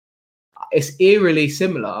 It's eerily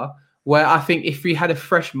similar, where I think if we had a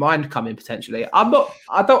fresh mind coming potentially, I'm not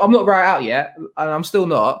right out yet, and I'm still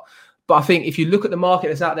not. But I think if you look at the market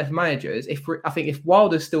that's out there for managers, if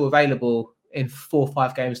Wilder's still available in 4 or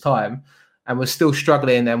 5 games time, and we're still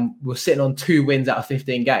struggling, and we're sitting on 2 wins out of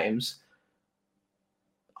 15 games,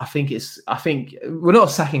 I think we're not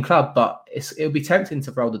a sacking club, but it'll be tempting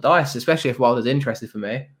to roll the dice, especially if Wilder's interested for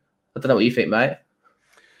me. I don't know what you think, mate.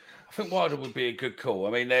 I think Wilder would be a good call. I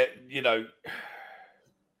mean,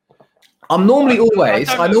 I'm normally always,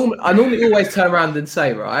 I normally always turn around and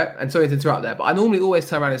say, right, and sorry to interrupt there, but I normally always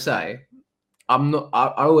turn around and say, I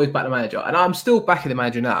always back the manager, and I'm still backing the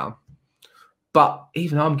manager now. But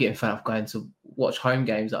even I'm getting fed up going to watch home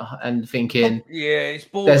games and thinking, it's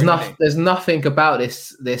boring. There's nothing about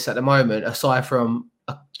this at the moment aside from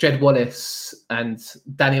Jed Wallace and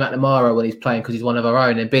Danny McNamara when he's playing because he's one of our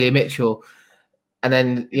own, and Billy Mitchell, and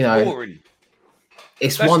then boring.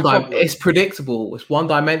 It's predictable. It's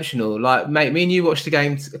one-dimensional. Like, mate, me and you watched the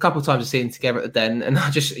game a couple of times, seen together at the Den, and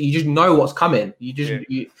you just know what's coming.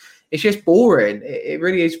 It's just boring. It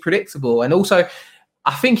really is predictable, and also,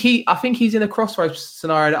 I think he's in a crossroads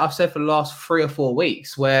scenario that I've said for the last 3 or 4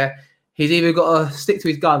 weeks, where he's either got to stick to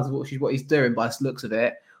his guns, which is what he's doing by the looks of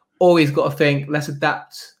it, or he's got to think, let's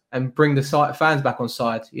adapt and bring the fans back on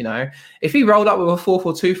side. If he rolled up with a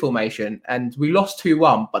 4-4-2 formation and we lost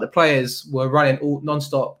 2-1, but the players were running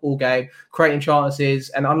non-stop all game, creating chances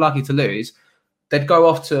and unlucky to lose, they'd go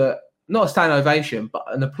off to not a standing ovation, but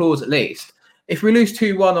an applause at least. If we lose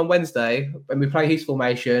 2-1 on Wednesday and we play his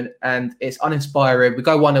formation and it's uninspiring, we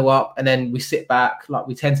go 1-0 up and then we sit back like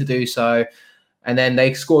we tend to do so, and then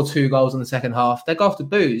they score 2 goals in the second half, they go off to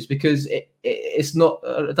boos because it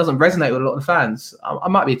doesn't resonate with a lot of the fans. I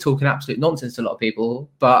might be talking absolute nonsense to a lot of people,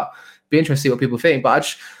 but be interested to see what people think.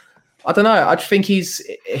 But I don't know. I just think he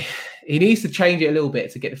needs to change it a little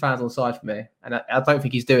bit to get the fans on side for me, and I don't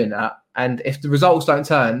think he's doing that. And if the results don't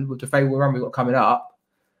turn with the favourable run we've got coming up,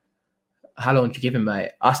 how long do you give him,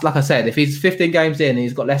 mate? Like I said, if he's 15 games in and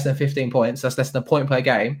he's got less than 15 points, that's less than a point per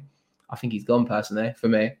game, I think he's gone personally for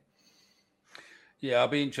me. Yeah, I'll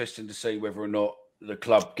be interested to see whether or not the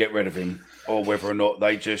club get rid of him or whether or not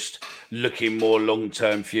they just looking more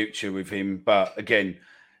long-term future with him. But again,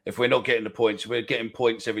 if we're not getting the points, we're getting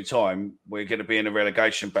points every time, we're going to be in a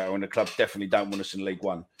relegation battle, and the club definitely don't want us in League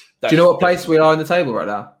One. Do you know what place we are in the table right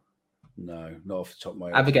now? No, not off the top of my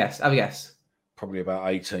head. Have a guess. Probably about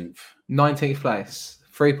 18th. 19th place.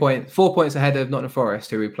 4 points ahead of Nottingham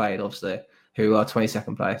Forest, who we played, obviously, who are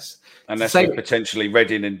 22nd place. And that's potentially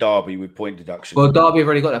Reading and Derby with point deduction. Well, Derby have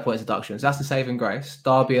already got their points deductions. That's the saving grace.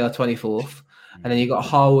 Derby are 24th. And then you've got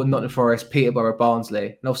Hull, Nottingham Forest, Peterborough, Barnsley.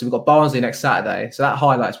 And obviously we've got Barnsley next Saturday. So that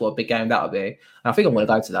highlights what a big game that would be. And I think I'm going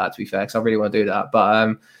to go to that, to be fair, because I really want to do that.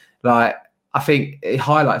 But I think it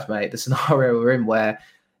highlights, mate, the scenario we're in where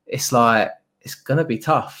it's like, it's going to be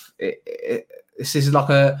tough. This is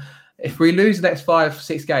like if we lose the next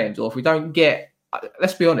 5-6 games, or if we don't get,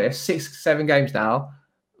 let's be honest, 6-7 games now,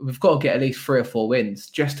 we've got to get at least 3 or 4 wins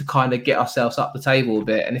just to kind of get ourselves up the table a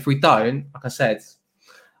bit. And if we don't, like I said,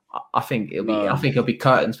 I think it'll be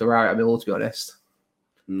curtains for Rowett and Millwall, to be honest.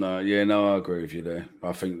 No, I agree with you there.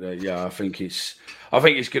 I think it's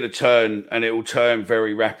going to turn, and it will turn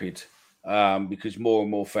very rapid because more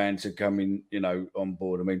and more fans are coming, on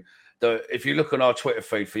board. I mean, if you look on our Twitter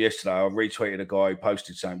feed for yesterday, I retweeted a guy who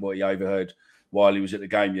posted saying what he overheard while he was at the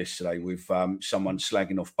game yesterday with someone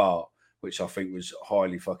slagging off Bart, which I think was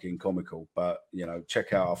highly fucking comical. But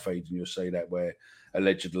check out our feed and you'll see that where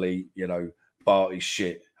allegedly, Bart is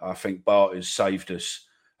shit. I think Bart has saved us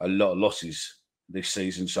a lot of losses this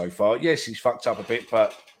season so far. Yes, he's fucked up a bit,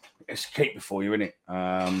 but it's a keeper for you, isn't it?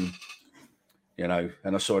 And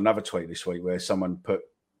I saw another tweet this week where someone put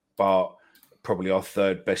Bart probably our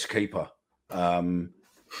 3rd best keeper of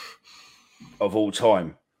all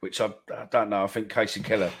time, which I don't know. I think Casey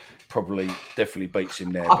Keller definitely beats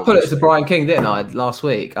him there. I put it to Brian King, didn't I, last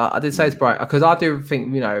week? I did say to Brian, because I do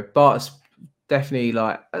think, Bart's definitely,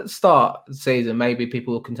 like, at the start of the season, maybe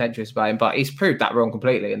people were contentious about him, but he's proved that wrong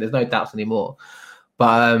completely, and there's no doubts anymore.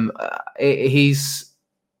 But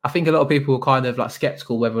I think a lot of people were kind of like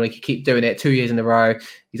skeptical whether he could keep doing it 2 years in a row.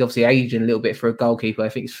 He's obviously aging a little bit for a goalkeeper. I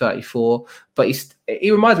think he's 34, but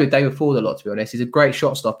he reminds me of David Ford a lot, to be honest. He's a great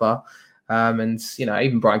shot stopper. And,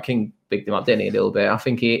 even Brian King bigged him up, didn't he, a little bit? I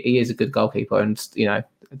think he is a good goalkeeper, and,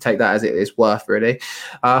 take that as it is worth, really.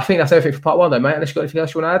 I think that's everything for part 1, though, mate. Unless you've got anything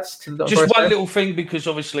else you want to add? Just one little thing, because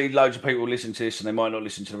obviously loads of people listen to this and they might not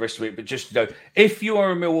listen to the rest of it, but just if you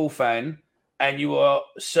are a Millwall fan and you are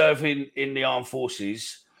serving in the armed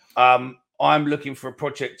forces, I'm looking for a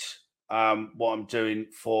project, what I'm doing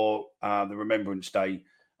for the Remembrance Day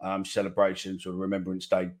celebrations, or Remembrance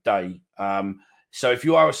Day. So if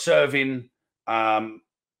you are a serving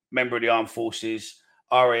member of the armed forces,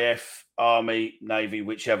 RAF, Army, Navy,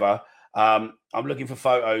 whichever, I'm looking for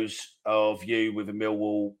photos of you with a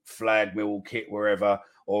Millwall flag, Millwall kit, wherever,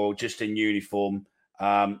 or just in uniform.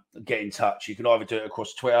 Get in touch. You can either do it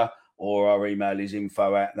across Twitter, or our email is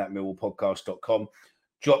info@thatmillwallpodcast.com.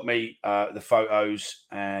 Drop me the photos,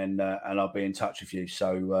 and I'll be in touch with you.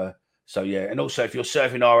 So yeah. And also, if you're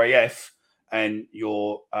serving RAF and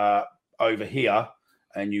you're over here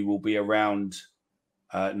and you will be around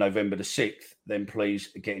November the 6th, then please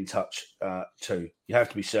get in touch too. You have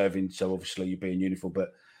to be serving, so obviously you'll be in uniform,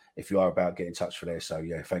 but if you are about, get in touch for there. So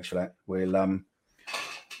yeah, thanks for that. We'll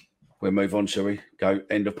move on, shall we? Go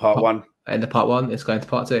end of part 1. End of part 1. Let's go into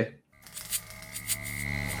part 2.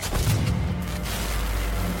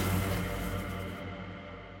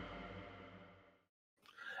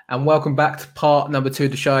 And welcome back to part number 2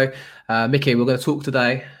 of the show. Mickey, we're going to talk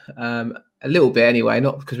today a little bit anyway,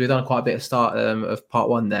 not because we've done quite a bit of start of part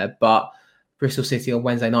 1 there, but Bristol City on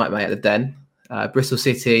Wednesday night, mate, at the Den. Bristol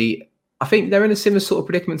City, I think they're in a similar sort of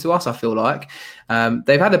predicament to us, I feel like.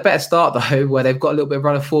 They've had a better start, though, where they've got a little bit of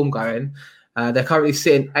run of form going. They're currently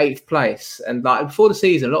sitting 8th place. And like before the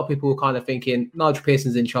season, a lot of people were kind of thinking Nigel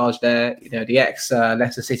Pearson's in charge there, the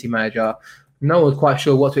ex-Leicester City manager. No one's quite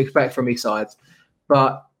sure what to expect from his side.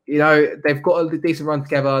 But they've got a decent run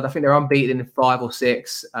together. I think they're unbeaten in 5 or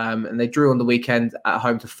 6, and they drew on the weekend at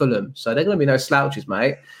home to Fulham. So they're going to be no slouches,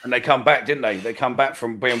 mate. And they come back, didn't they? They come back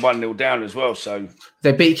from being 1-0 down as well. So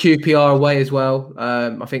they beat QPR away as well,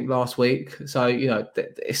 I think, last week. So,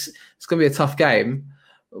 it's going to be a tough game.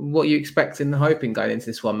 What are you expecting and hoping going into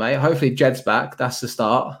this one, mate? Hopefully Jed's back. That's the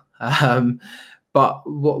start. But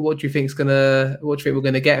what do you think we're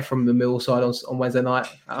going to get from the Millwall side on Wednesday night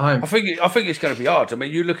at home? I think it's going to be hard. I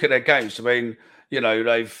mean, you look at their games. I mean,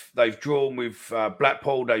 they've drawn with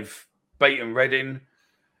Blackpool. They've beaten Reading.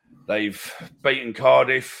 They've beaten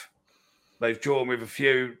Cardiff. They've drawn with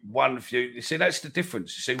won a few. You see, that's the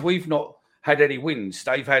difference. You see, we've not had any wins.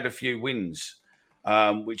 They've had a few wins,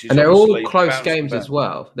 which is, and they're all close games as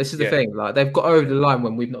well. This is the thing. Like, they've got over the line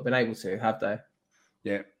when we've not been able to, have they?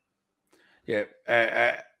 Yeah. Yeah,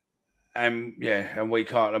 and we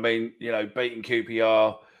can't. I mean, beating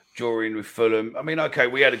QPR, drawing with Fulham. I mean, okay,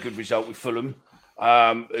 we had a good result with Fulham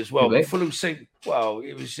as well. But Fulham seemed,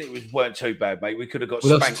 it weren't too bad, mate. We could have got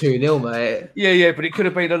spanked. Lost 2-0, mate. Yeah, but it could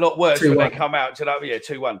have been a lot worse when they come out to that.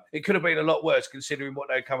 2-1. It could have been a lot worse considering what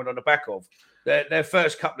they're coming on the back of. Their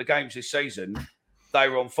first couple of games this season, they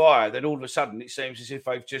were on fire. Then all of a sudden, it seems as if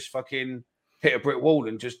they've just fucking hit a brick wall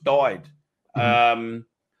and just died.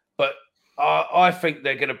 But I think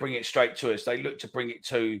they're going to bring it straight to us. They look to bring it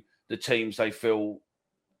to the teams they feel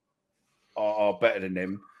are better than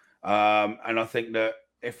them. And I think that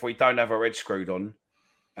if we don't have our head screwed on,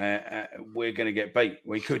 we're going to get beat.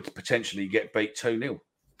 We could potentially get beat 2-0.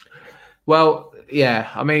 Well,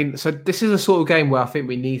 yeah. I mean, so this is a sort of game where I think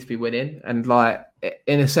we need to be winning. And like,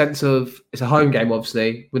 in a sense of, it's a home game,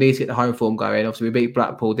 obviously. We need to get the home form going. Obviously, we beat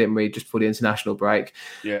Blackpool, didn't we, just for the international break.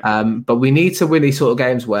 Yeah. But we need to win these sort of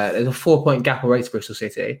games where there's a 4-point gap away to Bristol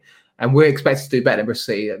City. And we're expected to do better than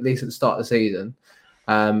Bristol City, at least at the start of the season.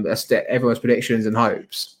 That's everyone's predictions and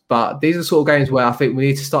hopes. But these are the sort of games where I think we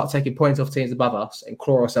need to start taking points off teams above us and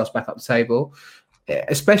claw ourselves back up the table.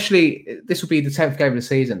 Especially, this will be the 10th game of the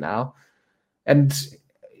season now. And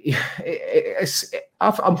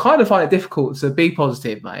I'm kind of finding it difficult to be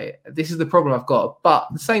positive, mate. This is the problem I've got. But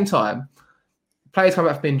at the same time, players come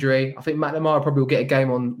back from injury. I think McNamara probably will get a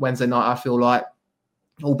game on Wednesday night, I feel like,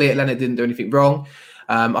 albeit Leonard didn't do anything wrong.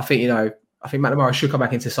 I think McNamara should come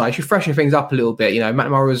back into side. He should freshen things up a little bit.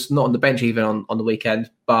 McNamara was not on the bench even on the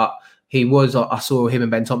weekend, but he was. I saw him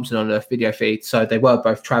and Ben Thompson on the video feed, so they were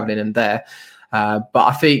both travelling and there. But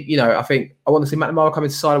I think I want to see McNamara come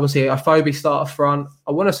into side. I want to see Afobe start up front.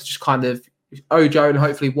 I want us to just kind of Ojo and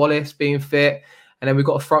hopefully Wallace being fit. And then we've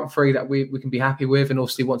got a front three that we can be happy with and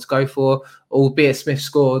obviously want to go for. Albeit Smith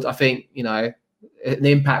scored, I think, an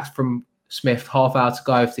impact from Smith half hour to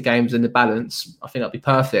go for the games and the balance, I think that'd be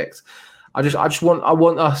perfect. I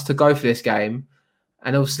want us to go for this game.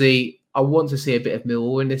 And obviously I want to see a bit of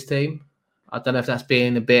Millwall in this team. I don't know if that's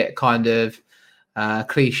being a bit kind of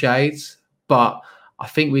cliched, but I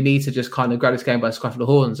think we need to just kind of grab this game by the scruff of the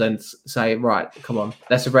horns and say, right, come on,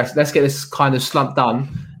 let's arrest. Let's get this kind of slump done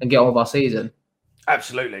and get on with our season.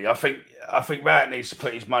 Absolutely. I think Matt needs to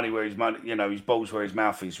put his money where his money, his balls where his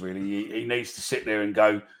mouth is, really. He needs to sit there and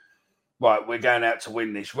go, right, we're going out to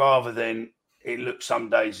win this, rather than it looks some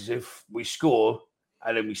days as if we score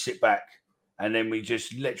and then we sit back and then we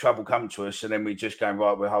just let trouble come to us and then we just go,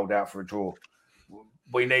 right, we'll hold out for a draw.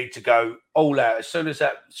 We need to go all out. As soon as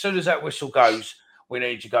that whistle goes, we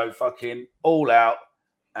need to go fucking all out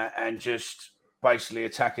and just basically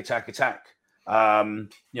attack. They're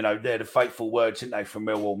the fateful words, aren't they, from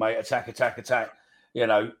Millwall, mate? Attack.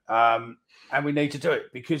 And we need to do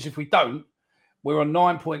it, because if we don't, we're on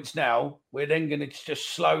 9 points now. We're then going to just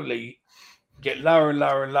slowly get lower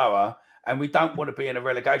and lower, and we don't want to be in a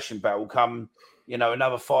relegation battle come,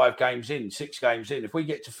 another 5 games in, 6 games in. If we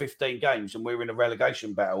get to 15 games and we're in a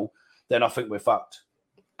relegation battle, then I think we're fucked.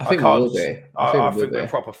 I think we will be. I think we're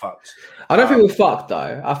proper fucked. I don't think we're fucked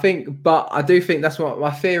though. But I do think that's what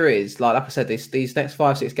my fear is. Like I said, these next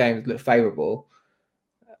 5-6 games look favourable.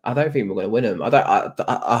 I don't think we're going to win them.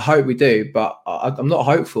 I hope we do, but I'm not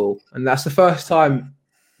hopeful. And that's the first time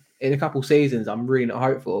in a couple seasons I'm really not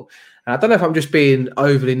hopeful. And I don't know if I'm just being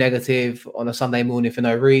overly negative on a Sunday morning for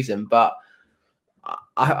no reason, but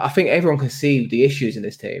I think everyone can see the issues in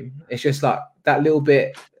this team. It's just like that little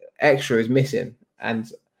bit extra is missing.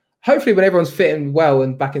 And hopefully when everyone's fitting well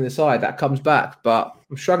and back in the side, that comes back. But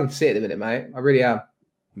I'm struggling to see it at the minute, mate. I really am.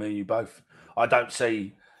 Me and you both. I don't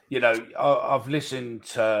see, I've listened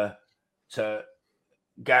to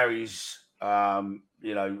Gary's,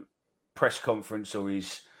 press conference or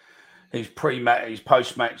his pre-match, his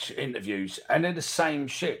post-match interviews, and they're the same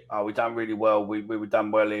shit. Oh, we done really well. We were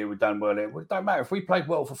done well here. We done well here. Well, it don't matter. If we played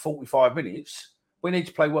well for 45 minutes, we need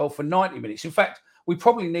to play well for 90 minutes. In fact, we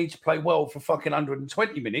probably need to play well for fucking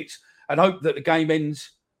 120 minutes and hope that the game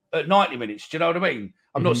ends at 90 minutes. Do you know what I mean?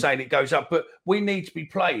 I'm not saying it goes up, but we need to be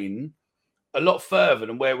playing a lot further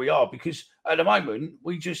than where we are, because at the moment,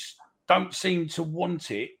 we just don't seem to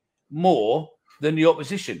want it more than the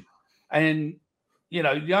opposition. And,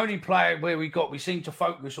 the only player where we seem to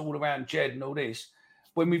focus all around Jed and all this,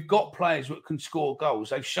 when we've got players that can score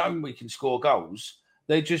goals, they've shown we can score goals.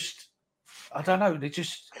 They just, I don't know,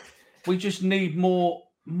 we just need more.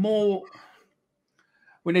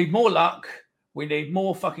 We need more luck. We need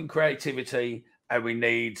more fucking creativity, and we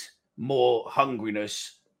need more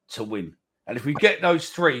hungriness to win. And if we get those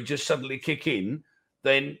 3 just suddenly kick in,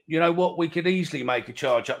 then you know what? We could easily make a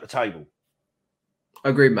charge up the table.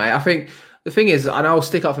 Agreed, mate. I think the thing is, and I'll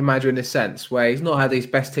stick up for the manager in this sense, where he's not had these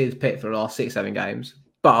best teams picked for the last 6-7 games,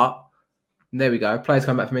 but There we go. Players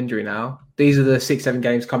come back from injury now. These are the 6-7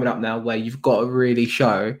 games coming up now where you've got to really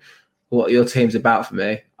show what your team's about for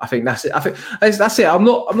me. I think that's it. I think that's it. I'm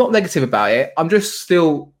not negative about it. I'm just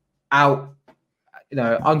still out,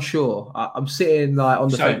 unsure. I'm sitting like on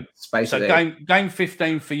the fence space. So game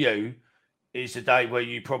 15 for you is the day where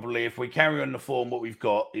you probably, if we carry on the form what we've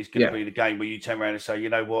got, is going to be the game where you turn around and say, you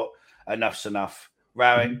know what, enough's enough.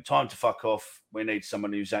 Rowett, time to fuck off. We need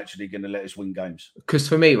someone who's actually going to let us win games. Because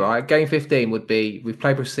for me, right, game 15 would be, we've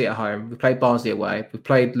played Bristol City at home, we've played Barnsley away, we've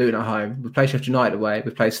played Luton at home, we've played Sheffield United away,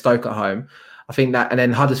 we've played Stoke at home. I think that, and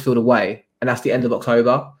then Huddersfield away, and that's the end of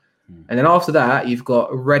October. And then after that, you've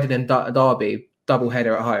got Reading and Derby, double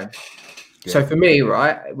header at home. Yeah. So for me,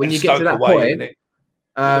 right, when you get to that point,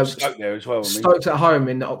 Stoke there as well. Stoke's at home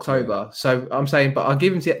in October. So I'm saying, but I'll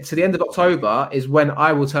give him to the end of October is when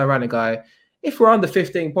I will turn around and go, if we're under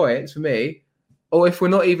 15 points for me, or if we're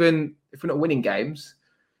not winning games,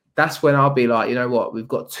 that's when I'll be like, you know what, we've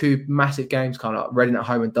got 2 massive games coming up, Reading at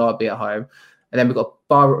home and Derby at home. And then we've got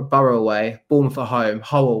Borough away, Bournemouth at home,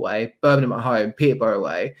 Hull away, Birmingham at home, Peterborough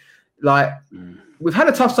away. Like, we've had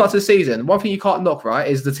a tough start to the season. One thing you can't knock, right,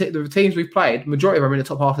 is the teams we've played, majority of them are in the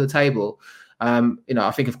top half of the table.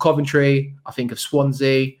 I think of Coventry, I think of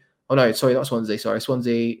Swansea. Oh, no, sorry, not Swansea. Sorry,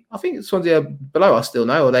 Swansea. I think Swansea are below us still,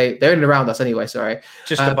 no? Or they're in and around us anyway, sorry.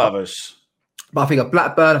 Just above us. But I think of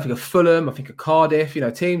Blackburn, I think of Fulham, I think of Cardiff,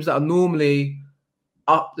 teams that are normally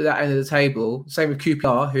up to that end of the table. Same with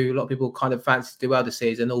QPR, who a lot of people kind of fancy to do well this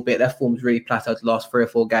season, albeit their form's really plateaued the last 3 or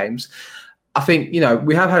 4 games. I think,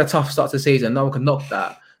 we have had a tough start to the season. No one can knock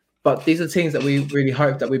that. But these are teams that we really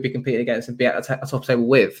hope that we'd be competing against and be at the top table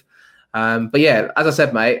with. But yeah, as I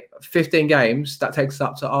said, mate, 15 games, that takes us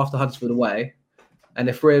up to after Huddersfield away. And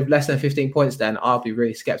if we're less than 15 points, then I'll be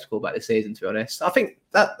really sceptical about this season, to be honest. I think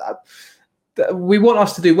that we want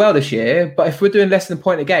us to do well this year, but if we're doing less than a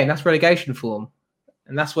point a game, that's relegation form.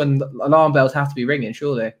 And that's when alarm bells have to be ringing,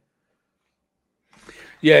 surely.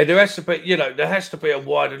 Yeah, there has to be a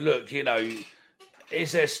wider look,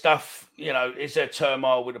 Is there stuff, is there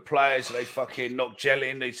turmoil with the players? Are they fucking not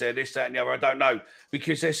gelling? Is there this, that, and the other? I don't know.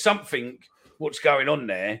 Because there's something what's going on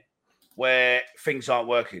there where things aren't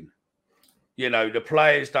working. The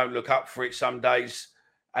players don't look up for it some days.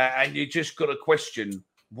 And you just got to question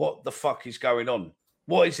what the fuck is going on.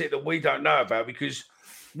 What is it that we don't know about? Because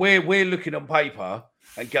we're looking on paper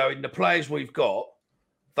and going, the players we've got,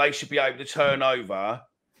 they should be able to turn over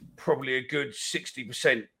probably a good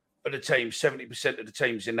 60% of the teams, 70% of the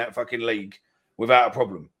teams in that fucking league without a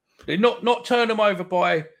problem. They're not turn them over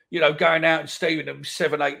by, going out and stealing them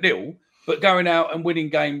 7-8-0, but going out and winning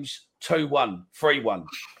games 2-1, 3-1.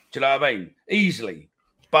 Do you know what I mean? Easily.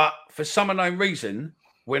 But for some unknown reason,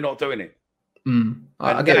 we're not doing it.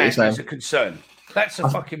 I get what you're saying. That's a concern. That's a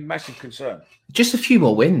fucking massive concern. Just a few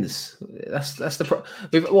more wins. That's the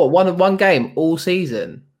we've won one game all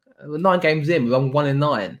season. We're 9 games in. We've won 1 in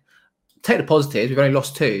 9. Take the positives. We've only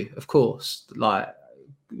lost 2, of course. Like,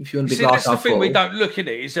 if you want to be glass half full. That's the thing we don't look at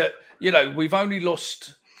it is that we've only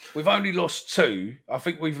lost 2. I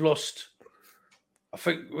think we're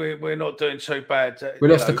not doing too bad. We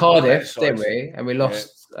lost to Cardiff, didn't we? And we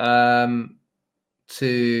lost to.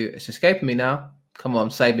 It's escaping me now. Come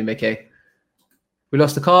on, save me, Mickey. We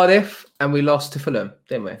lost to Cardiff and we lost to Fulham,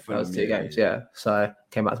 didn't we? That was 2 games, yeah. So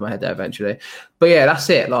came back to my head there eventually. But yeah, that's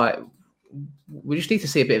it. Like, we just need to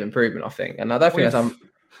see a bit of improvement, I think. And I don't think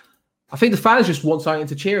I think the fans just want something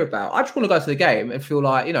to cheer about. I just want to go to the game and feel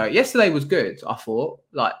like, yesterday was good, I thought.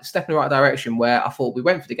 Like, step in the right direction where I thought we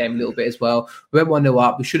went for the game a little bit as well. We went 1-0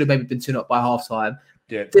 up. We should have maybe been 2-0 up by half-time.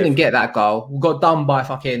 Yeah, didn't get that goal. We got done by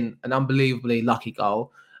fucking an unbelievably lucky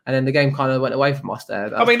goal. And then the game kind of went away from us there.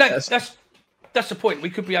 That's the point. We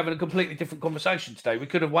could be having a completely different conversation today. We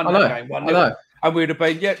could have won that game 1-0. And we'd have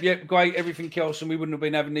been, yep, great, everything else, and we wouldn't have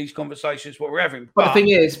been having these conversations, what we're having. But the thing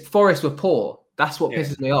is, Forest were poor. That's what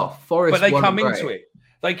pisses me off. Forest, but they come into it.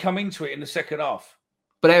 They come into it in the second half.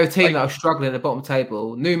 But they're a team that are struggling at the bottom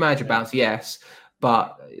table. New manager bounce, yes.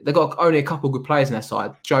 But they've got only a couple of good players on their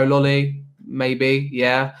side. Joe Lolly, maybe,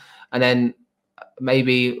 yeah. And then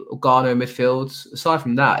maybe Garner in midfield. Aside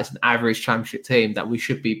from that, it's an average championship team that we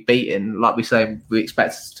should be beating. Like we say, we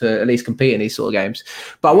expect to at least compete in these sort of games.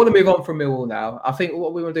 But I want to move on from Millwall now. I think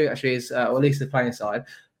what we want to do actually is, or at least the playing side,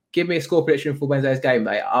 give me a score prediction for Wednesday's game,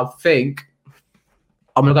 mate. I think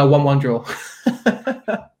I'm going to go 1-1 draw.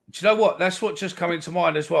 Do you know what? That's what just come into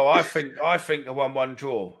mind as well. I think a 1-1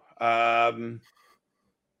 draw.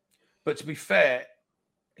 But to be fair,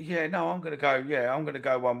 I'm going to go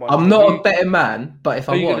 1-1. I'm not a betting man, but if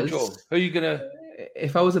I was... Who are you going to...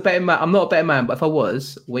 If I was a betting man, I'm not a betting man, but if I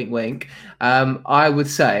was, wink, wink, I would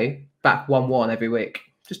say back 1-1 every week.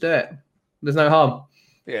 Just do it. There's no harm.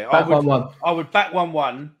 Yeah, back 1-1. I would back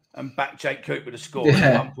 1-1 and back Jake Cooper to score.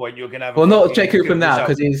 At one point, you're going to have. Well, not Jake Cooper now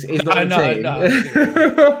because he's not on the team. No.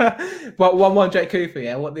 But 1-1 Jake Cooper.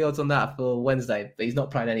 Yeah, what are the odds on that for Wednesday? But he's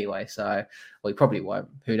not playing anyway, so well, he probably won't.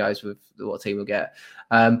 Who knows with what team we'll get?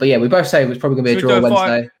 But yeah, we both say it's probably going to be a draw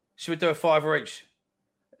Wednesday. Should we do a fiver each?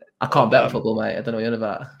 I can't bet on football, mate. I don't know what you're on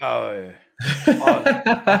about. Oh,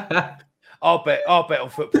 yeah. I'll bet on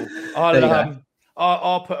football.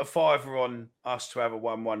 I'll put a fiver on us to have a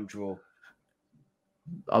 1-1 draw.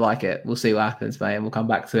 I like it. We'll see what happens, mate, and we'll come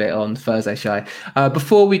back to it on Thursday show.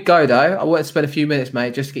 Before we go, though, I want to spend a few minutes,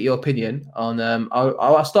 mate, just to get your opinion on.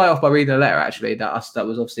 I'll start off by reading a letter actually that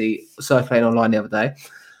was obviously circulating online the other day.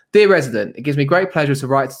 Dear resident, it gives me great pleasure to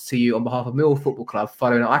write to you on behalf of Millwall Football Club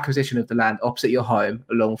following our acquisition of the land opposite your home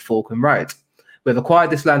along Falcon Road. We've acquired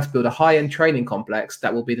this land to build a high-end training complex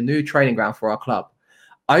that will be the new training ground for our club.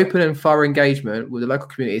 Open and thorough engagement with the local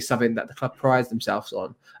community is something that the club prides themselves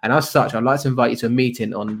on. And as such, I'd like to invite you to a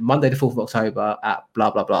meeting on Monday, the 4th of October at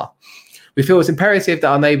blah, blah, blah. We feel it's imperative that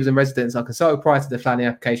our neighbours and residents are consulted prior to the planning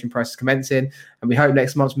application process commencing. And we hope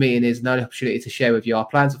next month's meeting is an early opportunity to share with you our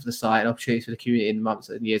plans for the site and opportunities for the community in the months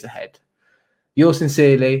and years ahead. Yours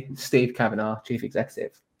sincerely, Steve Kavanagh, Chief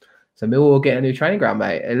Executive. So Millwall getting a new training ground,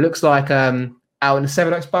 mate. It looks like out in the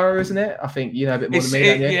Sevenoaks Borough, isn't it? I think you know a bit more than me,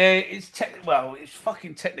 don't you? Yeah, it's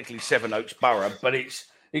fucking technically Sevenoaks Borough, but it's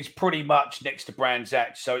pretty much next to Brands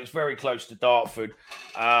Hatch, so it's very close to Dartford,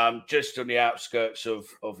 just on the outskirts of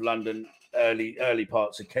London, early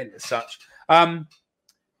parts of Kent as such. I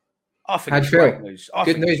think it's great news.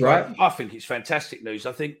 Good news, right? I think it's fantastic news.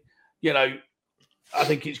 I think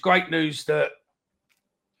it's great news that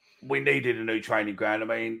we needed a new training ground. I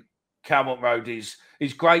mean, Calmont Road is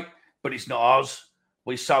great, but it's not ours.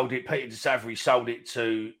 We sold it. Peter de Savary sold it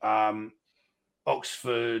to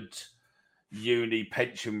Oxford Uni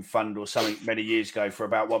Pension Fund or something many years ago for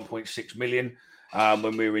about 1.6 million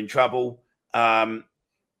when we were in trouble.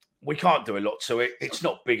 We can't do a lot to it. It's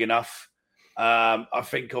not big enough. I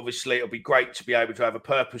think obviously it'll be great to be able to have a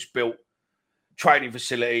purpose-built training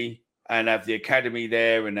facility and have the academy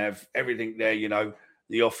there and have everything there,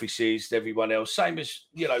 the offices, everyone else, same as,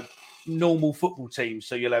 normal football teams.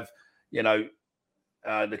 So you'll have,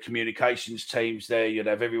 the communications teams there, you'll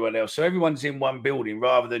have everyone else. So everyone's in one building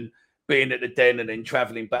rather than being at the Den and then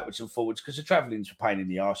travelling backwards and forwards, because the travelling's a pain in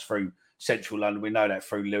the arse through central London. We know that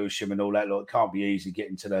through Lewisham and all that. It can't be easy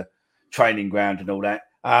getting to the training ground and all that.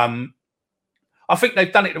 I think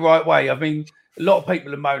they've done it the right way. I mean, a lot of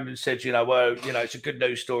people have moaned and said, it's a good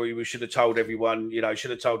news story. We should have told everyone,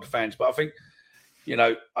 should have told the fans. But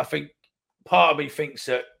I think part of me thinks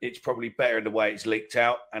that it's probably better the way it's leaked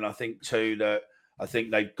out. And I think too that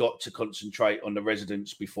they've got to concentrate on the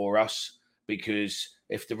residents before us, because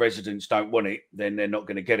if the residents don't want it, then they're not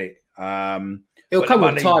going to get it. It'll come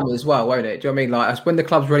with time as well, won't it? Do you know what I mean? Like when the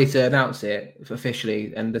club's ready to announce it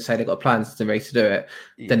officially and they say they've got plans to ready to do it,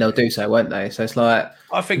 then they'll do so, won't they? So it's like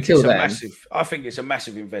I think it's a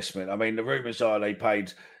massive investment. I mean, the rumours are they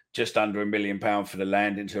paid just under £1 million for the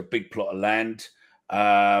land into a big plot of land.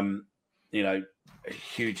 A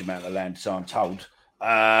huge amount of land, so I'm told.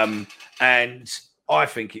 And I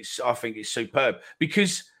think it's superb,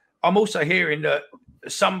 because I'm also hearing that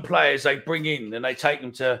some players they bring in and they take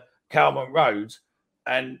them to Calmont Road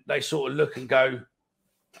and they sort of look and go,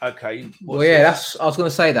 okay. I was going to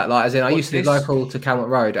say that. Like, as in, I used to be local to Calmont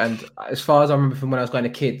Road, and as far as I remember from when I was going to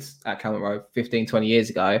kids at Calmont Road 15, 20 years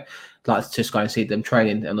ago, like to just go and see them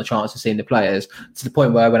training and the chance of seeing the players, to the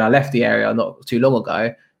point where when I left the area not too long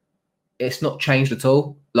ago, it's not changed at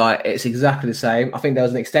all. Like, it's exactly the same. I think there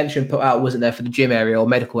was an extension put out, wasn't there, for the gym area or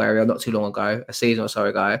medical area not too long ago, a season or so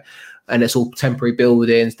ago. And it's all temporary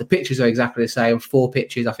buildings. The pitches are exactly the same, 4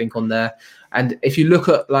 pitches, I think, on there. And if you look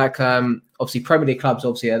at, like, obviously Premier League clubs,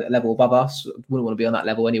 obviously a level above us, wouldn't want to be on that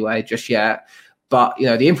level anyway, just yet. But,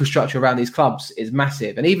 the infrastructure around these clubs is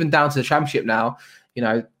massive. And even down to the Championship now,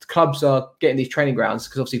 clubs are getting these training grounds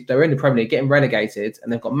because obviously they're in the Premier League, getting relegated,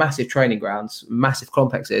 and they've got massive training grounds, massive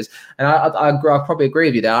complexes. And I probably agree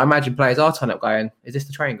with you there. I imagine players are turning up going, is this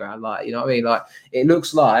the training ground? Like, you know what I mean? Like, it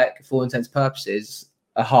looks like, for all intents and purposes,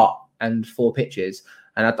 a hut and 4 pitches.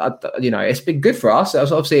 And, it's been good for us.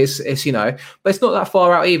 Obviously, it's but it's not that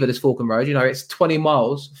far out either, this Falcon Road. it's 20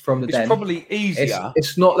 miles from the Den. It's probably easier.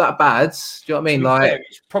 It's not that bad. Do you know what I mean? Like,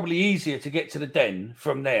 it's probably easier to get to the Den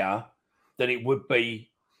from there than it would be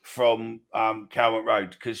from Calmont Road,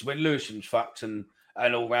 because when Lewisham's fucked and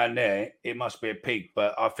all around there, it must be a pig.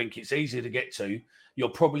 But I think it's easier to get to. You'll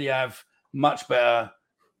probably have much better,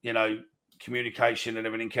 communication and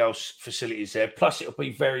everything else facilities there. Plus, it'll be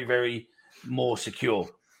very, very more secure.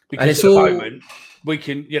 Because at the moment, we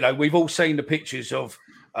can, we've all seen the pictures of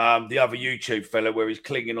the other YouTube fella where he's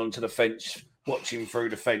clinging onto the fence, watching through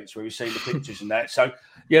the fence, where we've seen the pictures and that. So,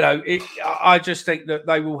 I just think that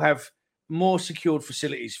they will have more secured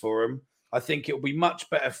facilities for them. I think it will be much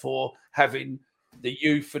better for having the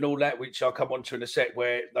youth and all that, which I'll come on to in a sec,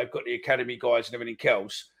 where they've got the academy guys and everything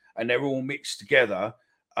else, and they're all mixed together.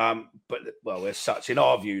 As such, in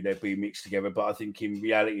our view, they'd be mixed together, but I think in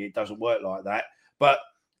reality, it doesn't work like that. But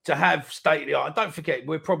to have state-of-the-art, don't forget,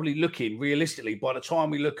 we're probably looking realistically, by the time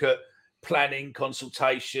we look at planning,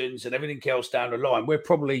 consultations and everything else down the line, we're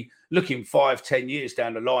probably looking 5-10 years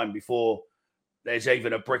down the line before there's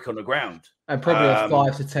even a brick on the ground. And probably a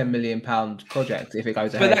 £5 to £10 million project if it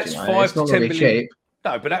goes ahead. But that's $5 to $10 million. Cheap.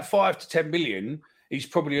 No, but that $5 to $10 million is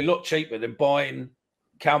probably a lot cheaper than buying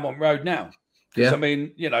Calmont Road now. Yeah. I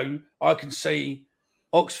mean, I can see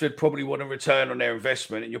Oxford probably want a return on their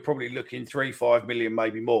investment, and you're probably looking 3-5 million,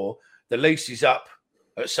 maybe more. The lease is up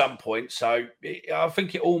at some point, so I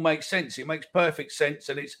think it all makes sense. It makes perfect sense,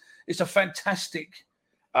 and it's a fantastic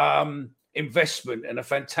investment and a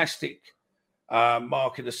fantastic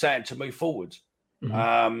mark in the sand to move forward.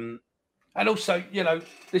 Mm-hmm. And also,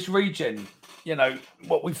 this regen,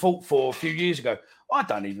 what we fought for a few years ago, I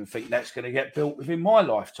don't even think that's going to get built within my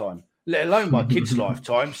lifetime, let alone my kids'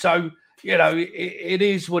 lifetime. So, it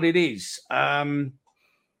is what it is. I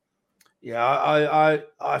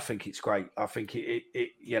think it's great. I think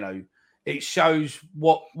it shows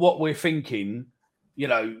what we're thinking,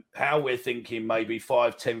 how we're thinking maybe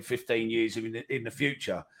 5, 10, 15 years in the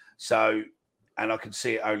future. So, and I can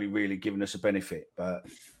see it only really giving us a benefit. But,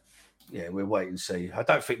 yeah, we'll wait and see. I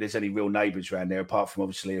don't think there's any real neighbours around there, apart from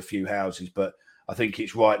obviously a few houses. But I think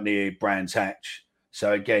it's right near Brands Hatch.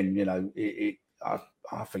 So, again,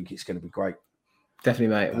 I think it's going to be great.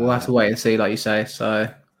 Definitely, mate. We'll have to wait and see, like you say. So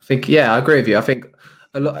I think, I agree with you. I think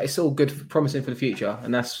it's all good, promising for the future.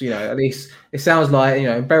 And that's, at least it sounds like,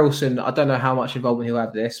 Berylson, I don't know how much involvement he'll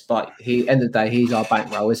have this, but end of the day, he's our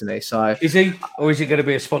bankroll, isn't he? So is he, or is he going to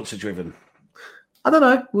be a sponsor driven? I don't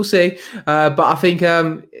know. We'll see. But I think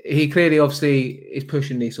he clearly, obviously, is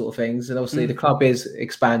pushing these sort of things. And obviously, the club is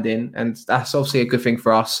expanding. And that's obviously a good thing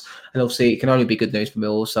for us. And obviously, it can only be good news for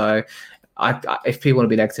Millwall. So if people want to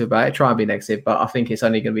be negative about it, try and be negative. But I think it's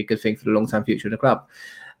only going to be a good thing for the long-term future of the club.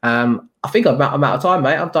 I think I'm out of time,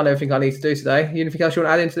 mate. I've done everything I need to do today. Anything else you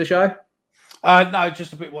want to add into the show? No,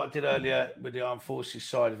 just a bit what I did earlier with the armed forces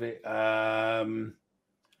side of it.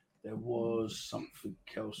 There was something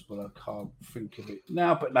else, but I can't think of it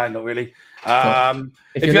now. But no, not really.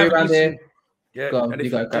 If you're new around here, go on.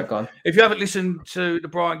 If you haven't listened to the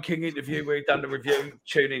Brian King interview where he done the review,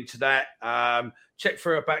 tune into that. Check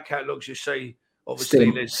through our back catalogues. You see,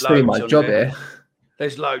 obviously, there's loads. My job there. Here.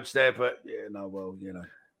 There's loads there, but at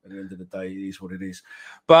the end of the day, it is what it is.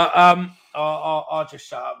 But I'll just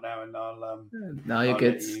shut up now and I'll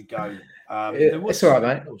good. Let you go. It's all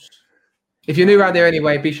right, mate. If you're new around there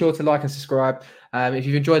anyway, be sure to like and subscribe. If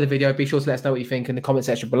you've enjoyed the video, be sure to let us know what you think in the comment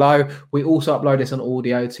section below. We also upload this on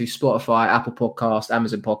audio to Spotify, Apple Podcasts,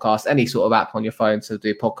 Amazon Podcasts, any sort of app on your phone to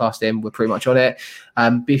do podcasting. We're pretty much on it.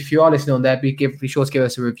 If you are listening on there, be sure to give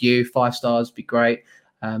us a review. 5 stars, be great.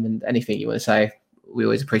 And anything you want to say, we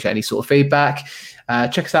always appreciate any sort of feedback.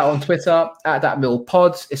 Check us out on Twitter,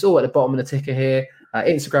 @ThatMillPod. It's all at the bottom of the ticker here.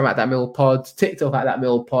 Instagram @ThatMillPod, TikTok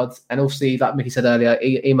 @ThatMillPod, and obviously, like Mickey said earlier,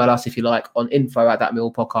 email us if you like on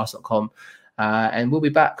info@ThatMillPodcast.com. And we'll be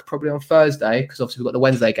back probably on Thursday because obviously we've got the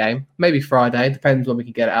Wednesday game, maybe Friday, depends when we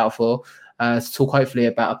can get it out for. To talk hopefully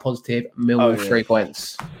about a positive Millwall 3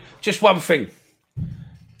 points. Just one thing.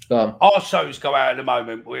 Go on. Our shows go out at the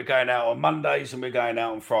moment. We're going out on Mondays and we're going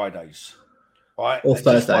out on Fridays. Right? Or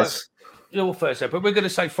Thursdays. Or Thursday, but we're going to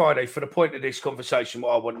say Friday for the point of this conversation.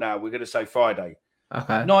 What I want now, we're going to say Friday.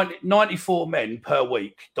 Okay. 94 men per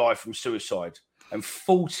week die from suicide, and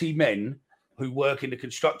 40 men who work in the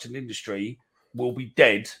construction industry will be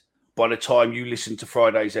dead by the time you listen to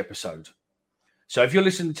Friday's episode. So if you're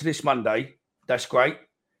listening to this Monday, that's great.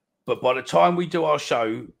 But by the time we do our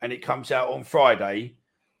show and it comes out on Friday,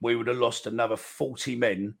 we would have lost another 40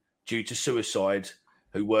 men due to suicide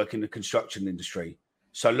who work in the construction industry.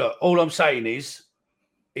 So look, all I'm saying is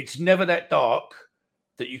it's never that dark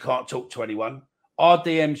that you can't talk to anyone. Our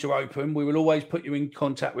DMs are open. We will always put you in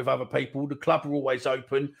contact with other people. The club are always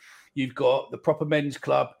open. You've got the Proper Men's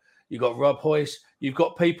Club. You've got Rob Hoyce. You've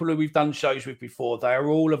got people who we've done shows with before. They are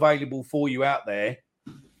all available for you out there.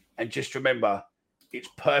 And just remember, it's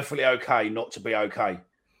perfectly okay not to be okay.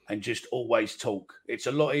 And just always talk. It's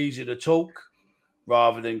a lot easier to talk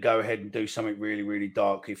rather than go ahead and do something really, really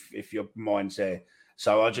dark if your mind's there.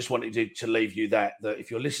 So I just wanted to leave you that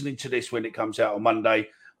if you're listening to this when it comes out on Monday,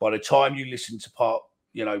 by the time you listen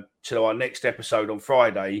to our next episode on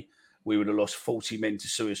Friday, we would have lost 40 men to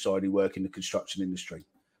suicide who work in the construction industry.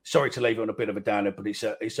 Sorry to leave it on a bit of a downer, but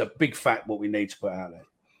it's a big fact what we need to put out there.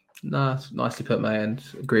 No, it's nicely put, mate, and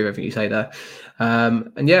agree with everything you say there.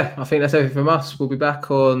 And yeah, I think that's everything from us. We'll be back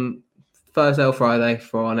on Thursday or Friday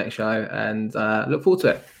for our next show, and look forward to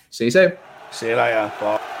it. See you soon. See you later.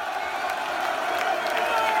 Bye.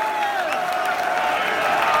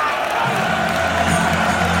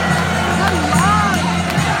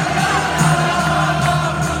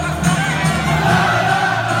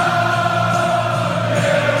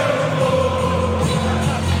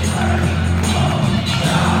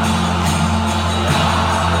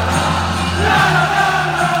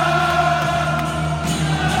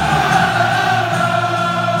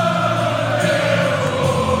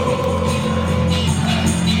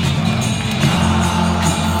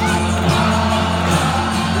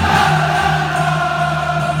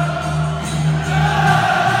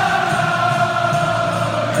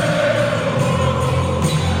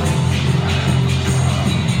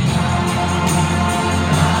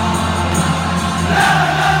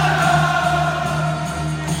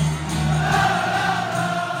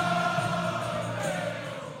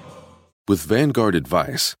 With Vanguard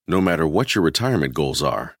Advice, no matter what your retirement goals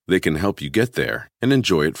are, they can help you get there and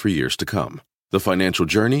enjoy it for years to come. The financial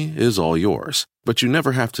journey is all yours, but you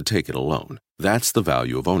never have to take it alone. That's the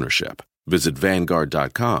value of ownership. Visit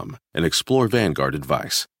Vanguard.com and explore Vanguard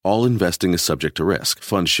Advice. All investing is subject to risk.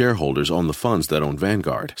 Fund shareholders own the funds that own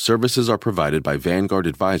Vanguard. Services are provided by Vanguard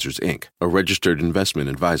Advisors, Inc., a registered investment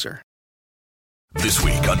advisor. This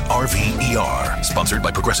week on RVER, sponsored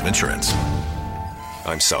by Progressive Insurance.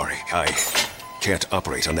 I'm sorry, I can't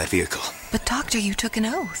operate on that vehicle. But doctor, you took an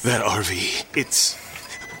oath. That RV, it's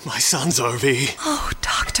my son's RV. Oh,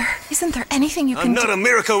 doctor, isn't there anything you can do? I'm not a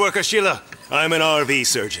miracle worker, Sheila. I'm an RV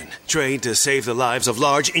surgeon, trained to save the lives of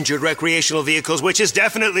large injured recreational vehicles, which is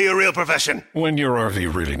definitely a real profession. When your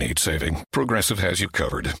RV really needs saving, Progressive has you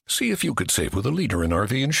covered. See if you could save with a leader in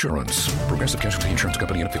RV insurance. Progressive Casualty Insurance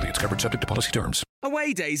Company and Affiliates, covered subject to policy terms.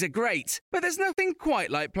 Away days are great, but there's nothing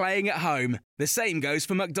quite like playing at home. The same goes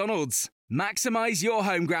for McDonald's. Maximise your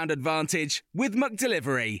home ground advantage with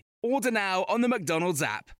McDelivery. Order now on the McDonald's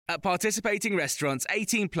app. At participating restaurants,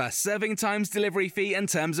 18 plus serving times, delivery fee and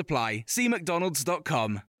terms apply. See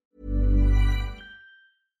mcdonalds.com.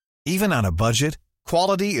 Even on a budget,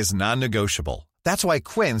 quality is non-negotiable. That's why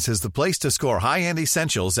Quince is the place to score high-end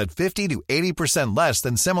essentials at 50 to 80% less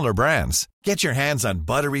than similar brands. Get your hands on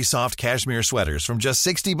buttery soft cashmere sweaters from just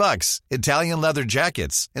 $60, Italian leather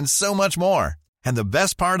jackets, and so much more. And the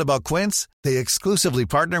best part about Quince, they exclusively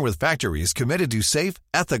partner with factories committed to safe,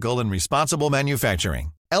 ethical, and responsible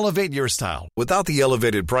manufacturing. Elevate your style without the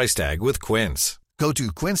elevated price tag with Quince. Go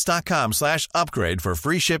to quince.com/upgrade for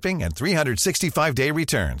free shipping and 365-day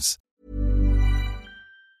returns.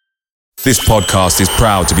 This podcast is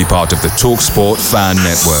proud to be part of the TalkSport Fan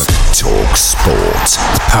Network. TalkSport.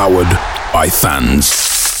 Powered by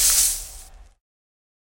fans.